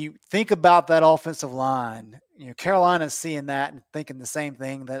 And when you think about that offensive line, Carolina's seeing that and thinking the same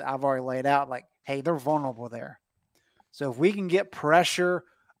thing that I've already laid out, like, hey, they're vulnerable there. So if we can get pressure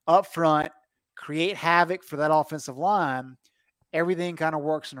up front, create havoc for that offensive line, everything kind of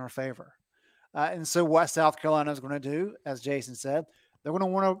works in our favor. And so what South Carolina is going to do, as Jason said, they're going to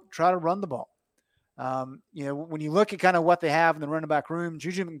want to try to run the ball. When you look at kind of what they have in the running back room,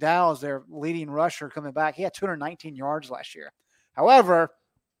 Juju McDowell is their leading rusher coming back. He had 219 yards last year. However,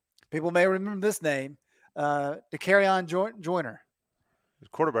 people may remember this name, Dakereon Joyner.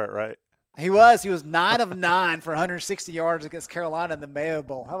 Quarterback, right? He was 9 of 9 for 160 yards against Carolina in the Mayo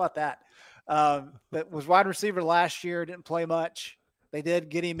Bowl. How about that? But was wide receiver last year, didn't play much. They did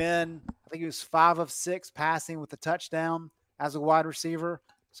get him in. I think he was 5 of 6 passing with a touchdown as a wide receiver.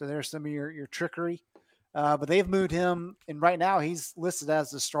 So there's some of your trickery. But they've moved him, and right now he's listed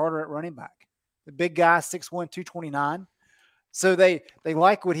as the starter at running back. The big guy, 6'1", 229. So they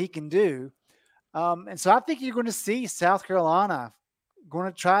like what he can do. And so I think you're going to see South Carolina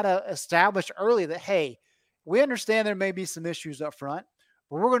going to try to establish early that, hey, we understand there may be some issues up front,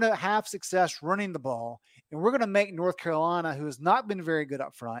 but we're going to have success running the ball, and we're going to make North Carolina, who has not been very good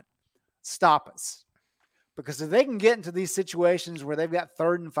up front, stop us. Because if they can get into these situations where they've got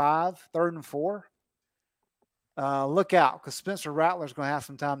 3rd and 5, 3rd and 4, look out, because Spencer Rattler is going to have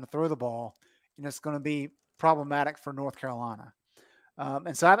some time to throw the ball, and it's going to be problematic for North Carolina.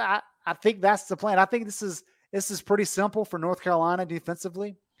 And so I think that's the plan. I think this is pretty simple for North Carolina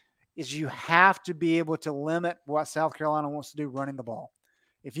defensively, is you have to be able to limit what South Carolina wants to do running the ball.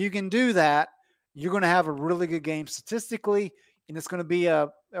 If you can do that, you're going to have a really good game statistically, and it's going to be a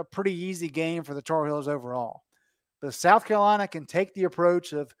pretty easy game for the Tar Heels overall. But if South Carolina can take the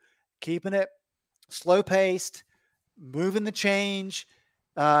approach of keeping it slow-paced, moving the change,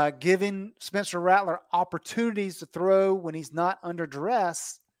 giving Spencer Rattler opportunities to throw when he's not under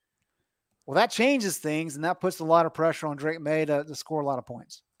duress, well, that changes things, and that puts a lot of pressure on Drake May to score a lot of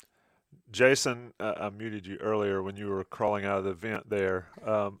points. Jason, I muted you earlier when you were crawling out of the vent there.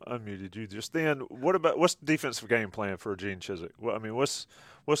 Unmuted you just then. What's the defensive game plan for Gene Chizik? Well, I mean, what's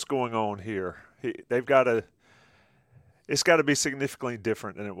going on here? It's got to be significantly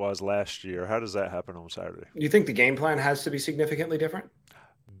different than it was last year. How does that happen on Saturday? You think the game plan has to be significantly different?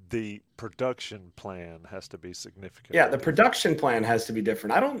 The production plan has to be significant. Yeah, the production plan has to be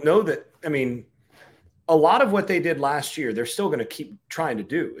different. I don't know that. I mean, a lot of what they did last year, they're still going to keep trying to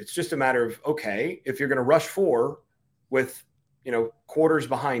do. It's just a matter of, okay, if you're going to rush 4 with, quarters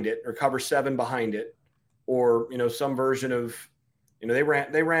behind it, or cover 7 behind it, or, some version of, they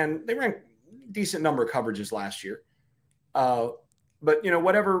ran decent number of coverages last year. But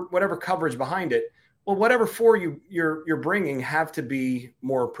whatever coverage behind it, well, whatever 4 you're bringing have to be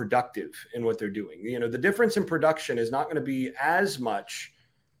more productive in what they're doing. The difference in production is not going to be as much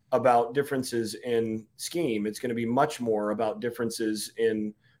about differences in scheme. It's going to be much more about differences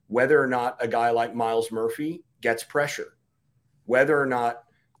in whether or not a guy like Myles Murphy gets pressure, whether or not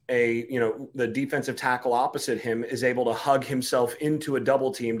the defensive tackle opposite him is able to hug himself into a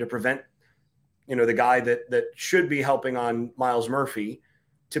double team to prevent, the guy that should be helping on Myles Murphy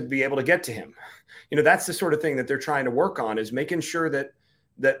to be able to get to him. That's the sort of thing that they're trying to work on, is making sure that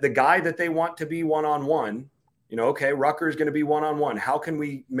the guy that they want to be one-on-one, okay, Rucker is going to be one-on-one. How can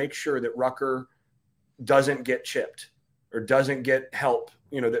we make sure that Rucker doesn't get chipped or doesn't get help?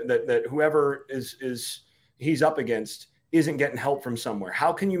 That whoever he's up against isn't getting help from somewhere.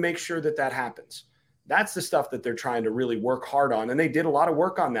 How can you make sure that happens? That's the stuff that they're trying to really work hard on. And they did a lot of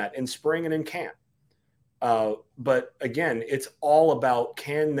work on that in spring and in camp. But again, it's all about,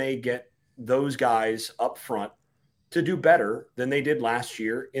 can they get those guys up front to do better than they did last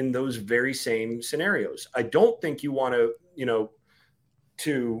year in those very same scenarios? I don't think you want to,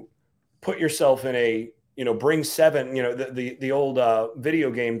 to put yourself in a, bring seven, the old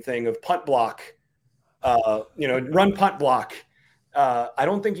video game thing of punt block, run punt block. I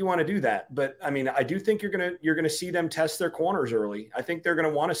don't think you want to do that, but I mean, I do think you're going to see them test their corners early. I think they're going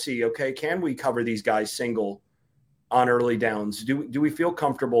to want to see, okay, can we cover these guys single on early downs? Do we feel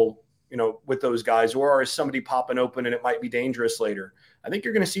comfortable, with those guys, or is somebody popping open and it might be dangerous later? I think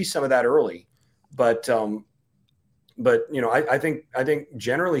you're going to see some of that early, but I think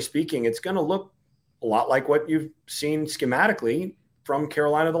generally speaking, it's going to look a lot like what you've seen schematically from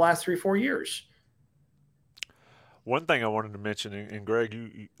Carolina the last 3-4 years. One thing I wanted to mention, and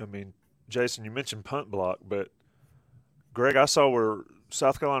Greg, Jason, you mentioned punt block, but Greg, I saw where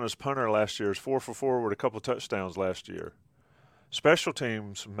South Carolina's punter last year is 4 for 4 with a couple of touchdowns last year. Special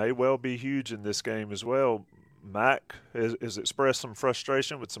teams may well be huge in this game as well. Mac has expressed some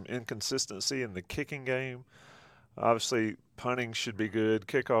frustration with some inconsistency in the kicking game. Obviously, punting should be good.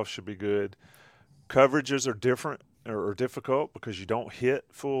 Kickoff should be good. Coverages are different or difficult because you don't hit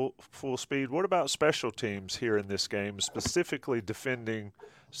full speed. What about special teams here in this game, specifically defending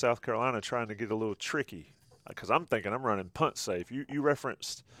South Carolina, trying to get a little tricky? Because I'm thinking I'm running punt safe. You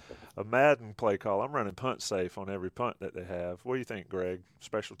referenced a Madden play call. I'm running punt safe on every punt that they have. What do you think, Greg?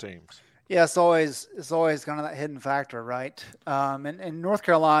 Special teams. Yeah, it's always kind of that hidden factor, right? And North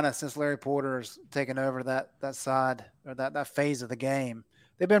Carolina, since Larry Porter's taken over that side or that phase of the game,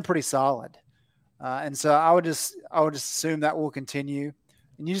 they've been pretty solid. And so I would just assume that will continue,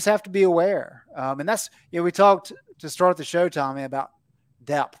 and you just have to be aware. And that's, we talked to start the show, Tommy, about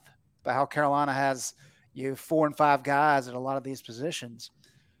depth, about how Carolina has 4 and 5 guys at a lot of these positions.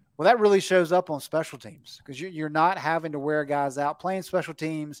 Well, that really shows up on special teams because you're not having to wear guys out playing special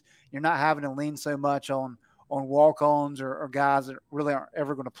teams. You're not having to lean so much on walk-ons or guys that really aren't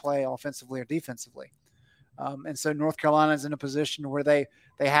ever going to play offensively or defensively. And so North Carolina is in a position where they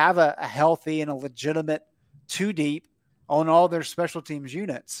have a healthy and a legitimate 2 deep on all their special teams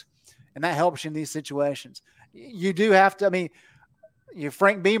units. And that helps you in these situations. You do have to,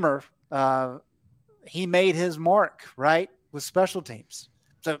 Frank Beamer, he made his mark, right, with special teams.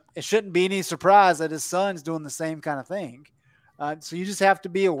 So it shouldn't be any surprise that his son's doing the same kind of thing. So you just have to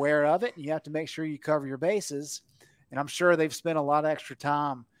be aware of it. And you have to make sure you cover your bases. And I'm sure they've spent a lot of extra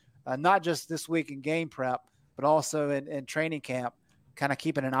time, not just this week in game prep, but also in training camp, kind of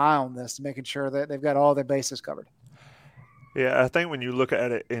keeping an eye on this, making sure that they've got all their bases covered. Yeah, I think when you look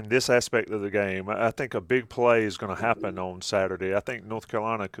at it in this aspect of the game, I think a big play is going to happen on Saturday. I think North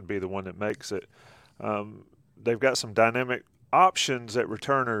Carolina could be the one that makes it. They've got some dynamic options at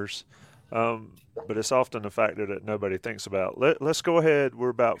returners, but it's often a factor that nobody thinks about. Let's go ahead. We're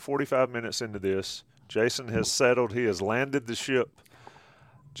about 45 minutes into this. Jason has settled. He has landed the ship.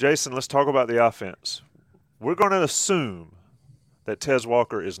 Jason, let's talk about the offense. We're going to assume that Tez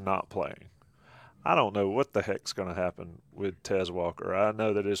Walker is not playing. I don't know what the heck's going to happen with Tez Walker. I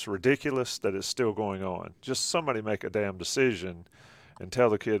know that it's ridiculous that it's still going on. Just somebody make a damn decision and tell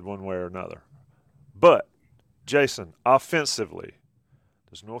the kid one way or another. But, Jason, offensively,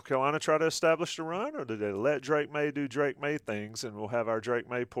 does North Carolina try to establish the run, or do they let Drake May do Drake May things and we'll have our Drake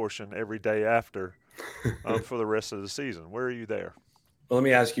May portion every day after for the rest of the season? Where are you there? Well, let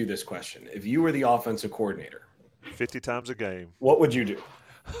me ask you this question. If you were the offensive coordinator, 50 times a game, what would you do?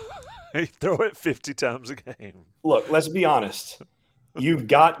 Throw it 50 times a game. Look, let's be honest. You've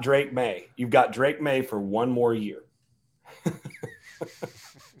got Drake May. You've got Drake May for one more year.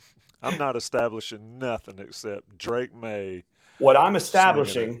 I'm not establishing nothing except Drake May. What I'm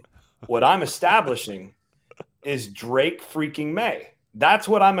establishing is Drake freaking May. That's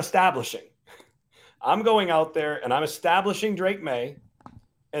what I'm establishing. I'm going out there and I'm establishing Drake May,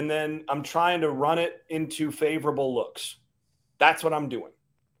 and then I'm trying to run it into favorable looks. That's what I'm doing.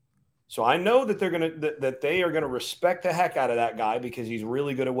 So I know that they are gonna respect the heck out of that guy because he's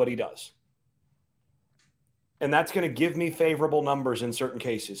really good at what he does. And that's going to give me favorable numbers in certain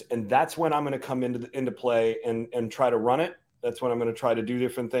cases. And that's when I'm going to come into play and try to run it. That's when I'm going to try to do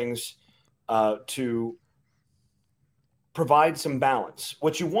different things to provide some balance.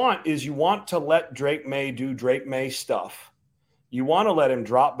 What you want is you want to let Drake May do Drake May stuff. You want to let him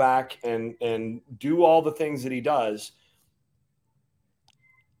drop back and do all the things that he does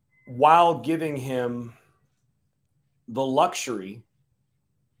while giving him the luxury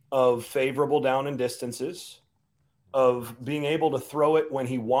of favorable down and distances, of being able to throw it when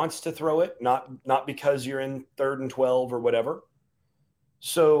he wants to throw it, not because you're in 3rd and 12 or whatever.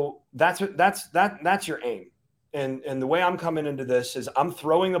 So that's your aim. And the way I'm coming into this is I'm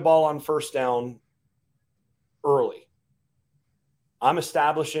throwing the ball on first down early. I'm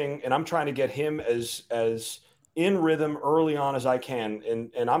establishing and I'm trying to get him as in rhythm early on as I can.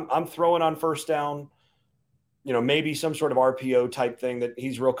 And I'm throwing on first down, maybe some sort of RPO type thing that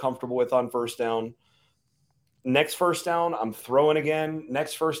he's real comfortable with on first down. Next first down, I'm throwing again.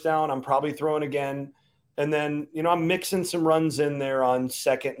 Next first down, I'm probably throwing again. And then, I'm mixing some runs in there on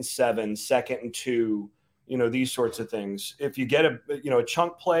 2nd and 7, 2nd and 2, these sorts of things. If you get a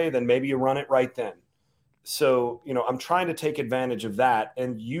chunk play, then maybe you run it right then. So, I'm trying to take advantage of that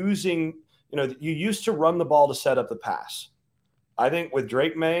and using, you used to run the ball to set up the pass. I think with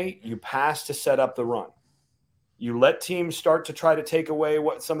Drake May, you pass to set up the run. You let teams start to try to take away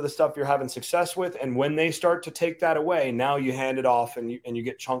some of the stuff you're having success with. And when they start to take that away, now you hand it off and you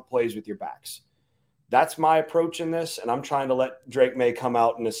get chunk plays with your backs. That's my approach in this. And I'm trying to let Drake May come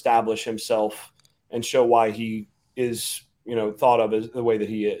out and establish himself and show why he is, thought of as the way that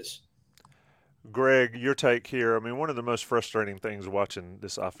he is. Greg, your take here. I mean, one of the most frustrating things watching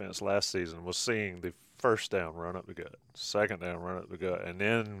this offense last season was seeing the first down run up the gut, second down run up the gut, and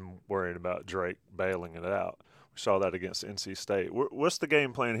then worrying about Drake bailing it out. We saw that against NC State. What's the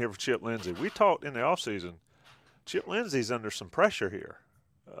game plan here for Chip Lindsey? We talked in the offseason, Chip Lindsey's under some pressure here.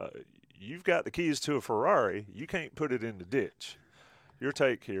 You've got the keys to a Ferrari. You can't put it in the ditch. Your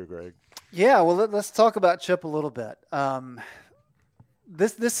take here, Greg. Yeah, well, let's talk about Chip a little bit.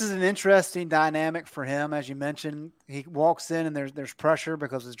 This is an interesting dynamic for him. As you mentioned, he walks in and there's pressure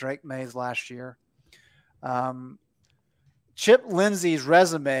because it's Drake May's last year. Chip Lindsey's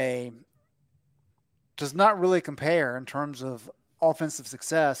resume does not really compare in terms of offensive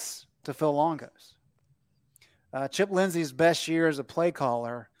success to Phil Longo's. Chip Lindsey's best year as a play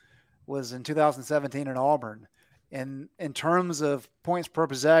caller was in 2017 at Auburn. And in terms of points per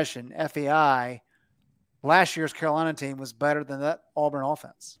possession, FEI, last year's Carolina team was better than that Auburn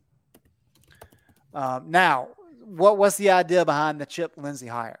offense. Now, what was the idea behind the Chip Lindsey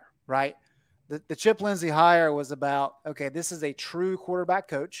hire, right? The Chip Lindsey hire was about, okay, this is a true quarterback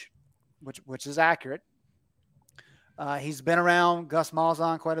coach, which is accurate. He's been around Gus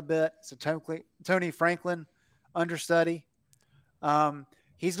Malzahn quite a bit. So Tony Franklin understudy.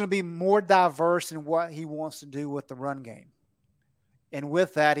 He's going to be more diverse in what he wants to do with the run game. And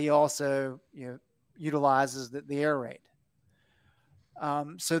with that, he also utilizes the air raid.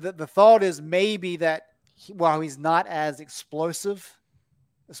 So that the thought is maybe that while he's not as explosive,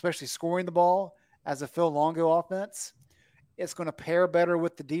 especially scoring the ball, as a Phil Longo offense, it's going to pair better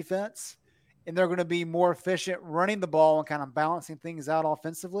with the defense. And they're going to be more efficient running the ball and kind of balancing things out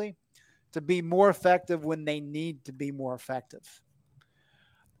offensively to be more effective when they need to be more effective.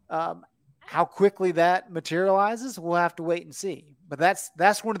 How quickly that materializes, we'll have to wait and see. But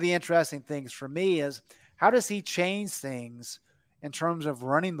that's one of the interesting things for me is how does he change things in terms of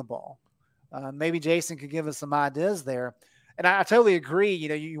running the ball? Maybe Jason could give us some ideas there. And I totally agree.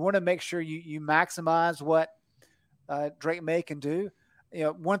 You want to make sure you maximize what Drake May can do.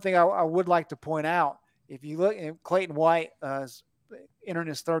 One thing I would like to point out, if you look at Clayton White, entering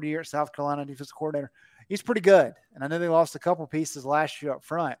his third year at South Carolina defensive coordinator, he's pretty good. And I know they lost a couple pieces last year up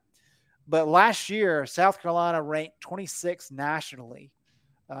front. But last year, South Carolina ranked 26th nationally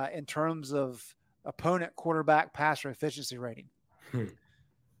in terms of opponent quarterback passer efficiency rating.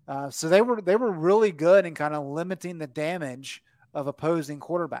 So they were really good in kind of limiting the damage of opposing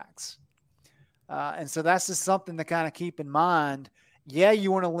quarterbacks. And so that's just something to kind of keep in mind. Yeah,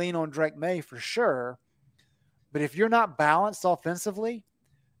 you want to lean on Drake May for sure. But if you're not balanced offensively,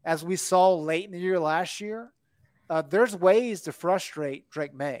 as we saw late in the year last year, there's ways to frustrate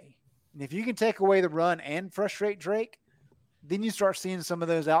Drake May. And if you can take away the run and frustrate Drake, then you start seeing some of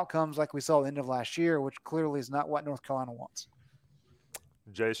those outcomes like we saw at the end of last year, which clearly is not what North Carolina wants.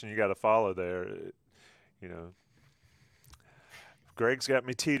 Jason, you got to follow there. Greg's got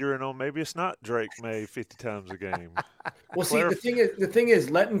me teetering on maybe it's not Drake May 50 times a game. Well, see, the thing is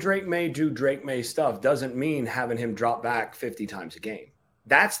letting Drake May do Drake May stuff doesn't mean having him drop back 50 times a game.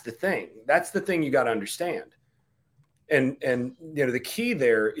 That's the thing. That's the thing you got to understand. And the key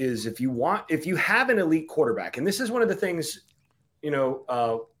there is if you have an elite quarterback, and this is one of the things,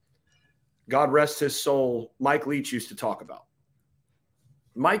 God rest his soul, Mike Leach used to talk about.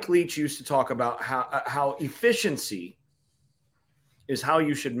 Mike Leach used to talk about how efficiency is how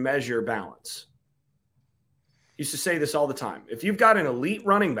you should measure balance. He used to say this all the time. If you've got an elite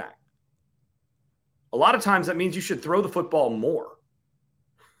running back, a lot of times that means you should throw the football more.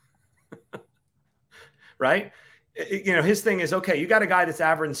 Right? His thing is, okay, you got a guy that's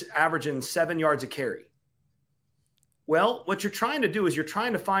averaging 7 yards a carry. Well, what you're trying to do is you're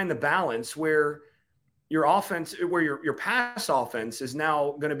trying to find the balance where your offense, where your pass offense is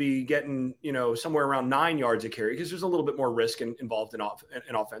now going to be getting, somewhere around 9 yards a carry, because there's a little bit more risk involved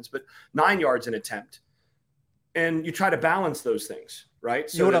in offense, but 9 yards an attempt. And you try to balance those things, right?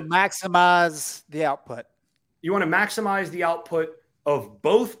 So you want to maximize the output. You want to maximize the output of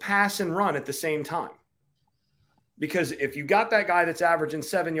both pass and run at the same time. Because if you got that guy that's averaging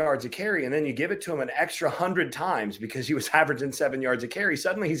 7 yards a carry and then you give it to him an extra 100 times because he was averaging 7 yards a carry,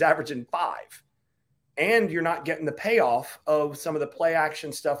 suddenly he's averaging 5. And you're not getting the payoff of some of the play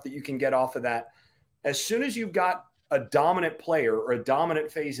action stuff that you can get off of that. As soon as you've got a dominant player or a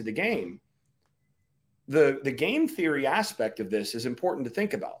dominant phase of the game, the game theory aspect of this is important to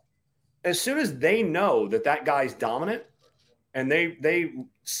think about. As soon as they know that guy's dominant and they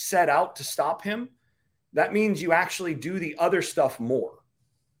set out to stop him, that means you actually do the other stuff more,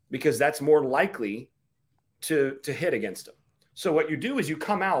 because that's more likely to hit against him. So what you do is you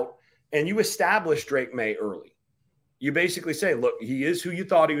come out and you establish Drake May early. You basically say, look, he is who you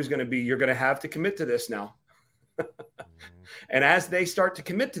thought he was going to be. You're going to have to commit to this now. And as they start to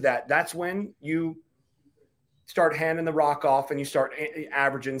commit to that, that's when you start handing the rock off and you start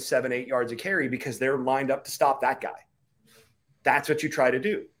averaging 7-8 yards a carry, because they're lined up to stop that guy. That's what you try to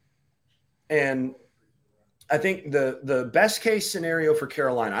do. And I think the best case scenario for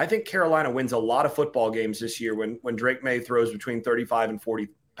Carolina, I think Carolina wins a lot of football games this year when Drake May throws between 35 and 40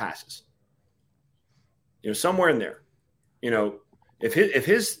 passes. Somewhere in there.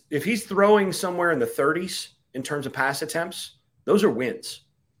 If he's throwing somewhere in the 30s in terms of pass attempts, those are wins,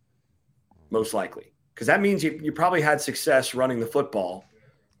 most likely. Because that means you probably had success running the football,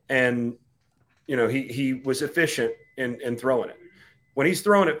 and he was efficient in throwing it. When he's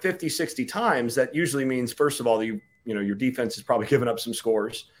throwing it 50, 60 times, that usually means, first of all, your defense is probably giving up some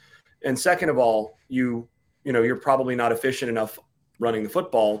scores. And second of all, you're probably not efficient enough running the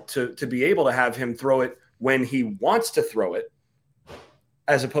football to be able to have him throw it when he wants to throw it,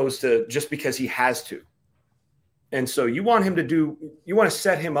 as opposed to just because he has to. And so you want to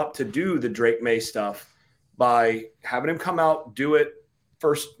set him up to do the Drake May stuff by having him come out, do it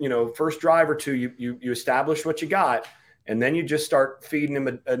first drive or two, you establish what you got, and then you just start feeding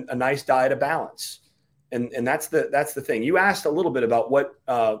him a nice diet of balance. And that's the thing. You asked a little bit about what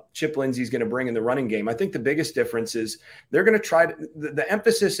Chip Lindsey's going to bring in the running game. I think the biggest difference is they're going to try to the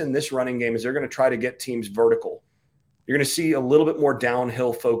emphasis in this running game is they're going to try to get teams vertical. You're going to see a little bit more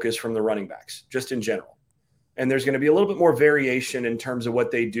downhill focus from the running backs, just in general. And there's going to be a little bit more variation in terms of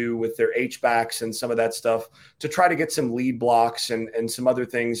what they do with their H-backs and some of that stuff to try to get some lead blocks and some other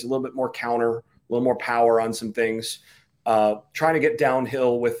things, a little bit more counter, a little more power on some things, trying to get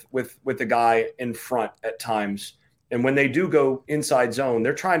downhill with the guy in front at times. And when they do go inside zone,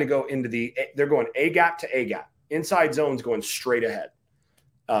 they're trying to go they're going A gap to A gap. Inside zone's going straight ahead.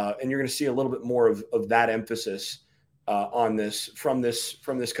 And you're going to see a little bit more of that emphasis on this from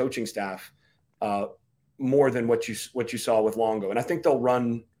this coaching staff. More than what you saw with Longo. And I think they'll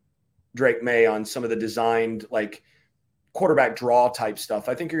run Drake May on some of the designed like quarterback draw type stuff.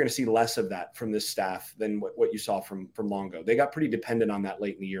 I think you're going to see less of that from this staff than what you saw from Longo. They got pretty dependent on that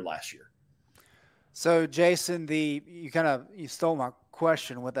late in the year last year. So Jason, you stole my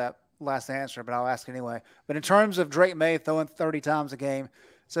question with that last answer, but I'll ask anyway. But in terms of Drake May throwing 30 times a game,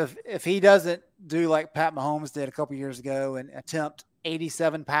 so if he doesn't do like Pat Mahomes did a couple years ago and attempt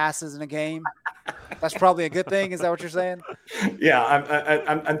 87 passes in a game, that's probably a good thing. Is that what you're saying? Yeah,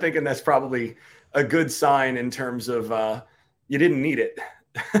 I'm thinking that's probably a good sign in terms of you didn't need it.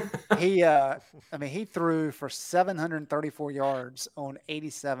 He threw for 734 yards on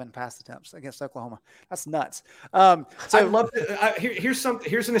 87 pass attempts against Oklahoma. That's nuts. So I love it. Here's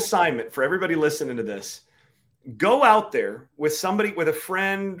an assignment for everybody listening to this. Go out there with somebody, with a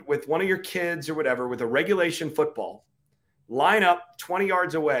friend, with one of your kids or whatever, with a regulation football, line up 20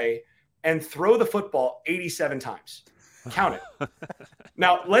 yards away and throw the football 87 times. Count it.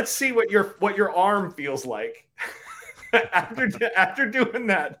 Now let's see what your arm feels like after doing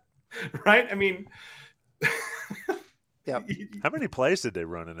that. Right? I mean, yeah. How many plays did they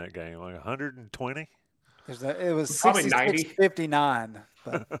run in that game? Like 120? It was probably 59.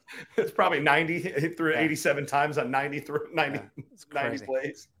 But it's probably 90. He threw 87 times on 90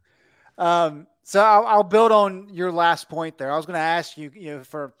 plays. So I'll build on your last point there. I was going to ask you,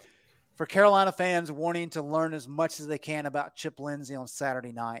 for Carolina fans wanting to learn as much as they can about Chip Lindsey on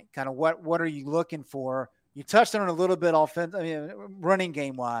Saturday night, kind of what are you looking for? You touched on it a little bit running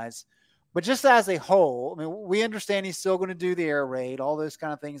game wise, but just as a whole, I mean, we understand he's still going to do the air raid, all those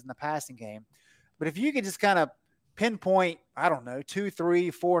kind of things in the passing game. But if you could just kind of pinpoint, I don't know, 2,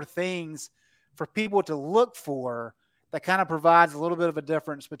 3, 4 things for people to look for that kind of provides a little bit of a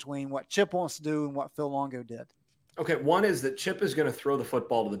difference between what Chip wants to do and what Phil Longo did. Okay, one is that Chip is going to throw the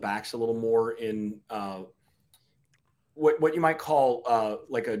football to the backs a little more in what you might call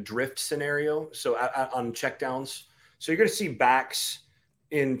like a drift scenario. So on checkdowns, so you're going to see backs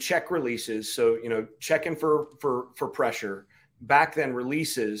in check releases. So checking for pressure, back then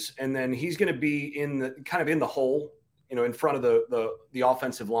releases, and then he's going to be in the hole, in front of the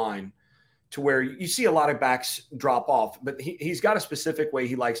offensive line, to where you see a lot of backs drop off. But he's got a specific way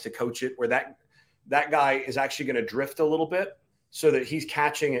he likes to coach it, where that guy is actually going to drift a little bit so that he's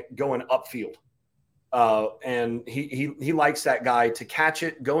catching it going upfield. And he likes that guy to catch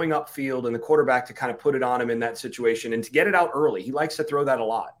it going upfield and the quarterback to kind of put it on him in that situation and to get it out early. He likes to throw that a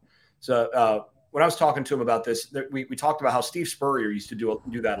lot. So when I was talking to him about this, we talked about how Steve Spurrier used to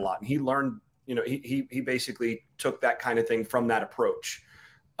do that a lot. And he learned, he basically took that kind of thing from that approach.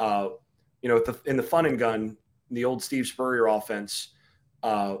 In the fun and gun, the old Steve Spurrier offense,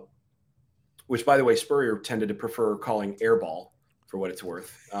 which, by the way, Spurrier tended to prefer calling airball for what it's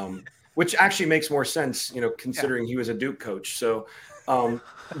worth, which actually makes more sense, considering he was a Duke coach. So, man's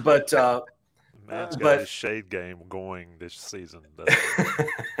got his shade game going this season.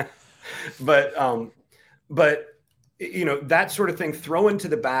 But that sort of thing, throw into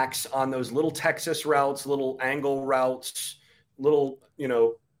the backs on those little Texas routes, little angle routes, little,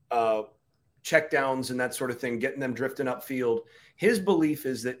 check downs and that sort of thing, getting them drifting upfield. His belief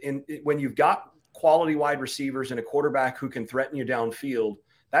is that when you've got quality wide receivers and a quarterback who can threaten you downfield,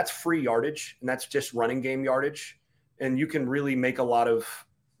 that's free yardage, and that's just running game yardage. And you can really make a lot of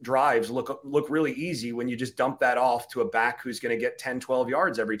drives look really easy when you just dump that off to a back who's going to get 10, 12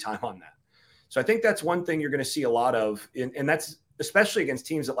 yards every time on that. So I think that's one thing you're going to see a lot of, and that's especially against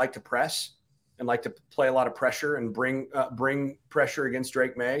teams that like to press and like to play a lot of pressure and bring pressure against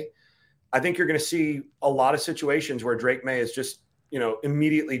Drake May. I think you're going to see a lot of situations where Drake May is just,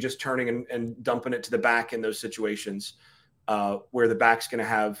 immediately just turning and dumping it to the back in those situations where the back's going to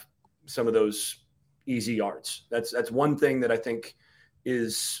have some of those easy yards. That's one thing that I think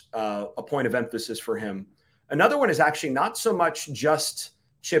is a point of emphasis for him. Another one is actually not so much just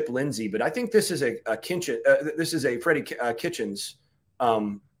Chip Lindsey, but I think this is a Freddie Kitchens.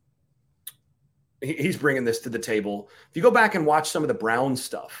 He's bringing this to the table. If you go back and watch some of the Brown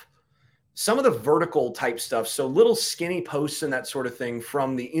stuff, some of the vertical type stuff, so little skinny posts and that sort of thing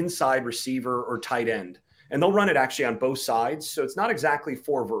from the inside receiver or tight end. And they'll run it actually on both sides. So it's not exactly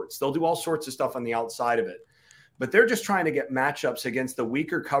 4 verts. They'll do all sorts of stuff on the outside of it. But they're just trying to get matchups against the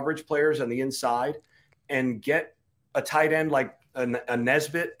weaker coverage players on the inside and get a tight end like a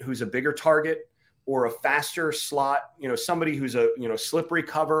Nesbitt, who's a bigger target, or a faster slot, somebody who's a, slippery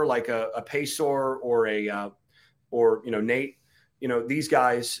cover like a Paysor or Nate. These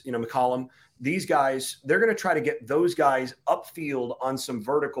guys, McCollum, these guys, they're going to try to get those guys upfield on some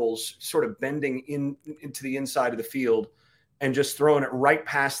verticals, sort of bending into the inside of the field and just throwing it right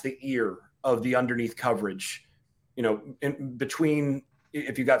past the ear of the underneath coverage, in between.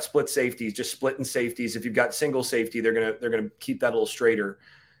 If you've got split safeties, just splitting safeties. If you've got single safety, they're going to keep that a little straighter.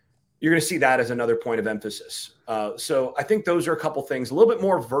 You're going to see that as another point of emphasis. So I think those are a couple things, a little bit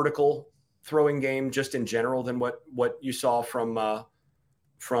more vertical throwing game just in general than what you saw from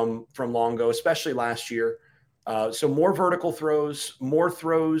Longo, especially last year. So more vertical throws, more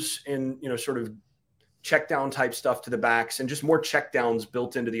throws in, sort of check down type stuff to the backs, and just more check downs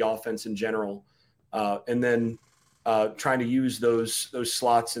built into the offense in general. And then trying to use those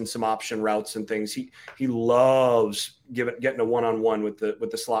slots and some option routes and things. He loves getting a one-on-one with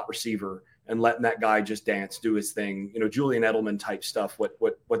the slot receiver and letting that guy just dance, do his thing. Julian Edelman type stuff.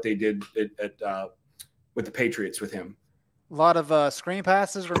 What they did with the Patriots with him. A lot of screen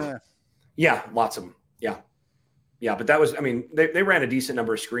passes, or no? Yeah, lots of them. Yeah. But that was, they ran a decent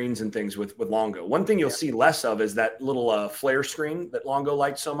number of screens and things with Longo. One thing you'll see less of is that little flare screen that Longo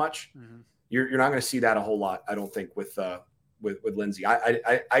liked so much. Mm-hmm. You're not going to see that a whole lot, I don't think, with Lindsey.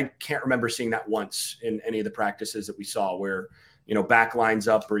 I can't remember seeing that once in any of the practices that we saw where, back lines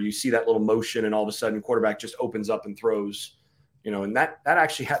up, or you see that little motion and all of a sudden quarterback just opens up and throws, and that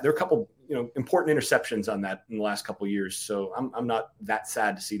actually there are a couple, important interceptions on that in the last couple of years. So I'm not that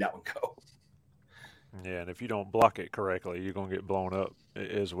sad to see that one go. Yeah, and if you don't block it correctly, you're going to get blown up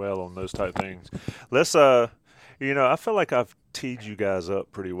as well on those type things. Let's, I feel like I've teed you guys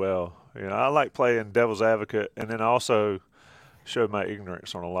up pretty well. I like playing devil's advocate, and then also show my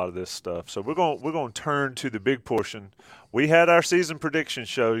ignorance on a lot of this stuff. So we're going to turn to the big portion. We had our season prediction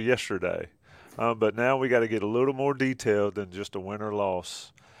show yesterday, but now we got to get a little more detailed than just a win or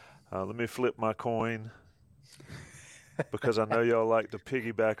loss. Let me flip my coin, because I know y'all like to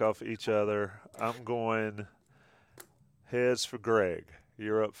piggyback off each other. I'm going heads for Greg.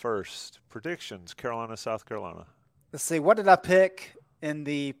 You're up first. Predictions, Carolina, South Carolina. Let's see. What did I pick in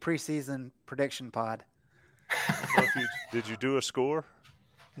the preseason prediction pod? Did you do a score?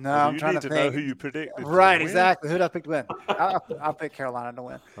 No, I'm trying to think. Know who you predicted. Right, exactly. Who did I pick to win? I'll pick Carolina to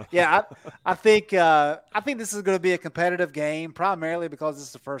win. Yeah, I think this is going to be a competitive game, primarily because this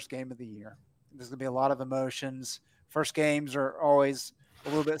is the first game of the year. There's going to be a lot of emotions. First games are always a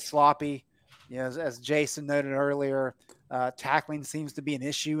little bit sloppy. As Jason noted earlier, tackling seems to be an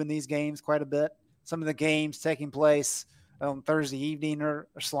issue in these games quite a bit. Some of the games taking place on Thursday evening are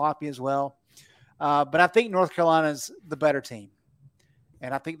sloppy as well. But I think North Carolina's the better team.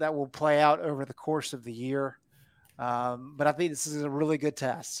 And I think that will play out over the course of the year. But I think this is a really good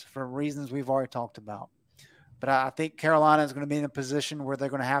test for reasons we've already talked about. But I think Carolina is going to be in a position where they're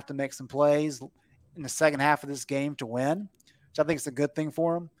going to have to make some plays in the second half of this game to win, which I think is a good thing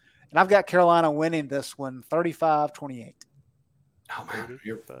for them. And I've got Carolina winning this one 35-28. Oh, man.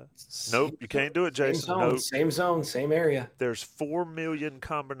 Nope, you can't do it, Jason. Same zone, same area. There's 4 million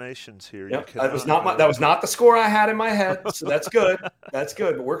combinations here. Yep. That was not the score I had in my head, so that's good. That's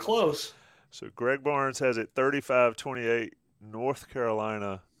good, but we're close. So Greg Barnes has it 35-28, North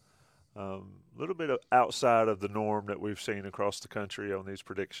Carolina. A little bit outside of the norm that we've seen across the country on these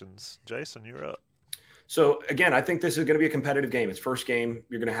predictions. Jason, you're up. So again, I think this is going to be a competitive game. It's first game.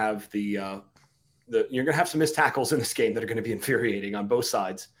 You're going to have you're going to have some missed tackles in this game that are going to be infuriating on both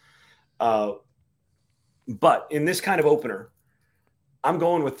sides. But in this kind of opener, I'm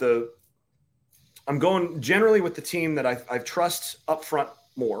going generally with the team that I trust up front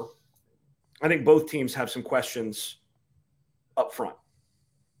more. I think both teams have some questions up front.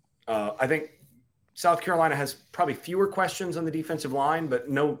 I think South Carolina has probably fewer questions on the defensive line, but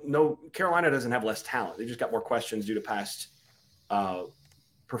no, Carolina doesn't have less talent. They just got more questions due to past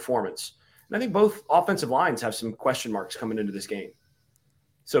performance. And I think both offensive lines have some question marks coming into this game.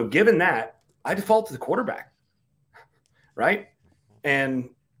 So given that, I default to the quarterback, right? And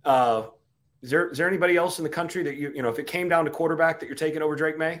is there anybody else in the country that you if it came down to quarterback that you're taking over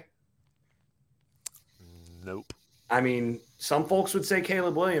Drake May? Nope. I mean, some folks would say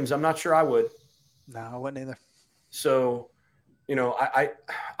Caleb Williams. I'm not sure I would. No, I wouldn't either. So, I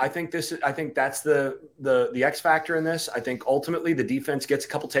think that's the X factor in this. I think ultimately the defense gets a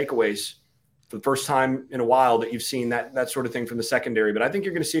couple takeaways for the first time in a while that you've seen that sort of thing from the secondary. But I think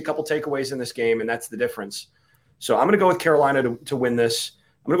you're going to see a couple takeaways in this game, and that's the difference. So I'm going to go with Carolina to win this.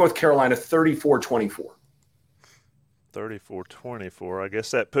 I'm going to go with Carolina 34-24. 34-24. I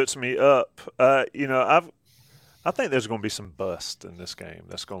guess that puts me up. I think there's going to be some bust in this game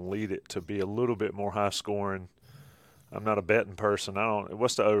that's going to lead it to be a little bit more high scoring. I'm not a betting person.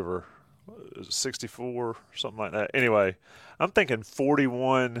 What's the over? 64, something like that. Anyway, I'm thinking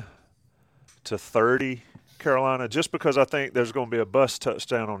 41-30 Carolina, just because I think there's going to be a bust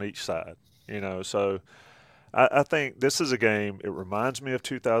touchdown on each side. So I think this is a game. It reminds me of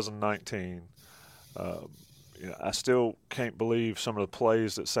 2019. I still can't believe some of the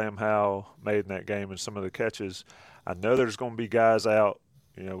plays that Sam Howell made in that game and some of the catches. I know there's going to be guys out.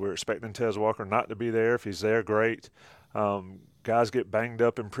 We're expecting Tez Walker not to be there. If he's there, great. Guys get banged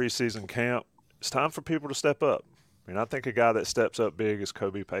up in preseason camp. It's time for people to step up. I think a guy that steps up big is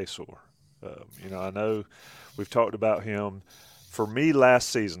Kobe Paysour. I know we've talked about him. For me last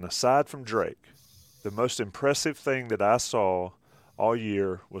season, aside from Drake, the most impressive thing that I saw all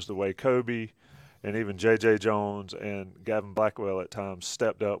year was the way Kobe and even J.J. Jones and Gavin Blackwell at times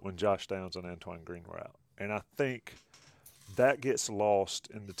stepped up when Josh Downs and Antoine Green were out. And I think that gets lost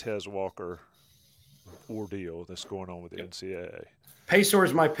in the Tez Walker ordeal that's going on with the NCAA. Paysour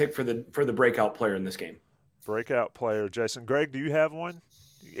is my pick for the breakout player in this game. Breakout player, Jason. Greg, do you have one?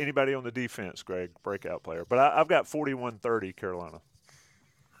 Anybody on the defense, Greg, breakout player? But I've got 41-30 Carolina.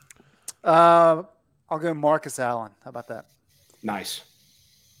 I'll go Marcus Allen. How about that? Nice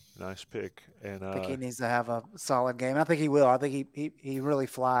pick. And I think he needs to have a solid game. I think he will. I think he really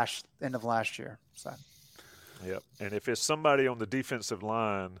flashed end of last year. So. Yep. And if it's somebody on the defensive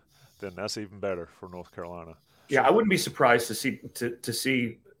line, then that's even better for North Carolina. Yeah, I wouldn't be surprised to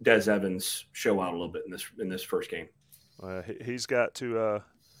see Des Evans show out a little bit in this first game. He's got to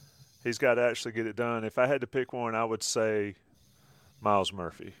actually get it done. If I had to pick one, I would say Myles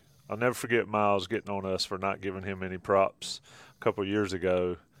Murphy. I'll never forget Myles getting on us for not giving him any props a couple of years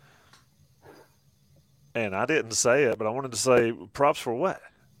ago. And I didn't say it, but I wanted to say props for what?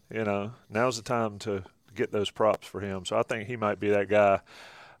 Now's the time to get those props for him. So I think he might be that guy.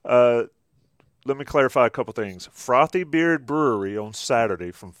 Let me clarify a couple things. Frothy Beard Brewery on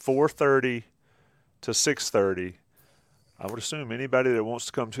Saturday from 4:30 to 6:30. I would assume anybody that wants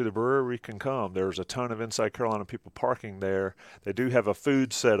to come to the brewery can come. There's a ton of Inside Carolina people parking there. They do have a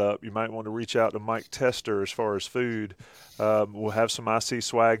food set up. You might want to reach out to Mike Tester as far as food. We'll have some IC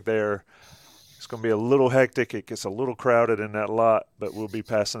swag there. It's going to be a little hectic. It gets a little crowded in that lot, but we'll be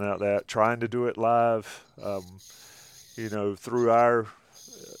passing out that, trying to do it live, through our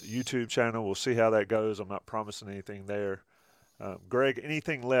YouTube channel. We'll see how that goes. I'm not promising anything there. Greg,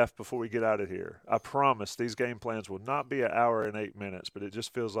 anything left before we get out of here? I promise these game plans will not be an hour and 8 minutes, but it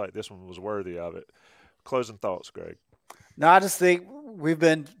just feels like this one was worthy of it. Closing thoughts, Greg. No, I just think we've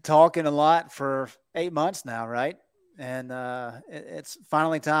been talking a lot for 8 months now, right? And it's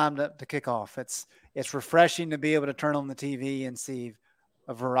finally time to kick off. It's refreshing to be able to turn on the TV and see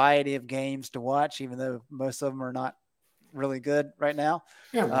a variety of games to watch, even though most of them are not really good right now.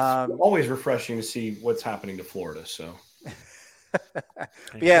 Yeah, it's always refreshing to see what's happening to Florida. So,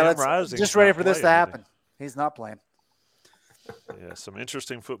 yeah, let's just ready for this to happen. He's not playing. Yeah, some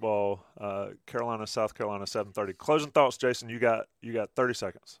interesting football. Carolina, South Carolina, 7:30. Closing thoughts, Jason. You got 30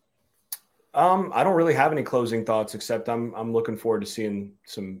 seconds. I don't really have any closing thoughts, except I'm looking forward to seeing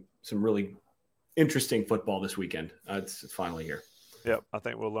some really interesting football this weekend. It's finally here. Yep, I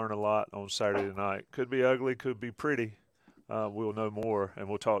think we'll learn a lot on Saturday night. Could be ugly, could be pretty. We'll know more, and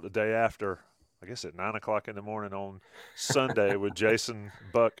we'll talk the day after, I guess at 9 o'clock in the morning on Sunday with Jason,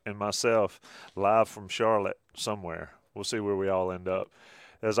 Buck, and myself live from Charlotte somewhere. We'll see where we all end up.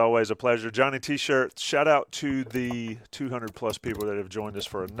 As always, a pleasure. Johnny T-shirt, shout out to the 200-plus people that have joined us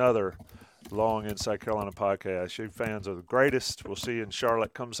for another long Inside Carolina podcast. You fans are the greatest. We'll see you in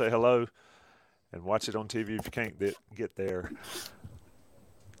Charlotte. Come say hello and watch it on TV if you can't get there.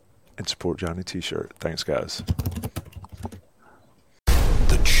 And support Johnny T-shirt. Thanks, guys.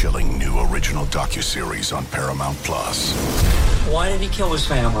 The chilling new original docuseries on Paramount Plus. Why did he kill his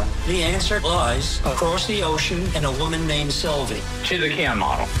family? The answer lies across the ocean in a woman named Sylvie. She's a Keon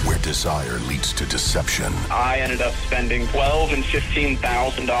model. Where desire leads to deception. I ended up spending $12,000 and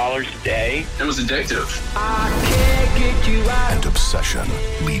 $15,000 a day. It was addictive. I can't get you out. And obsession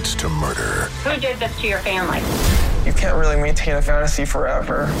leads to murder. Who did this to your family? You can't really maintain a fantasy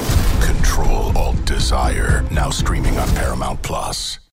forever. Control Alt Desire. Now streaming on Paramount Plus.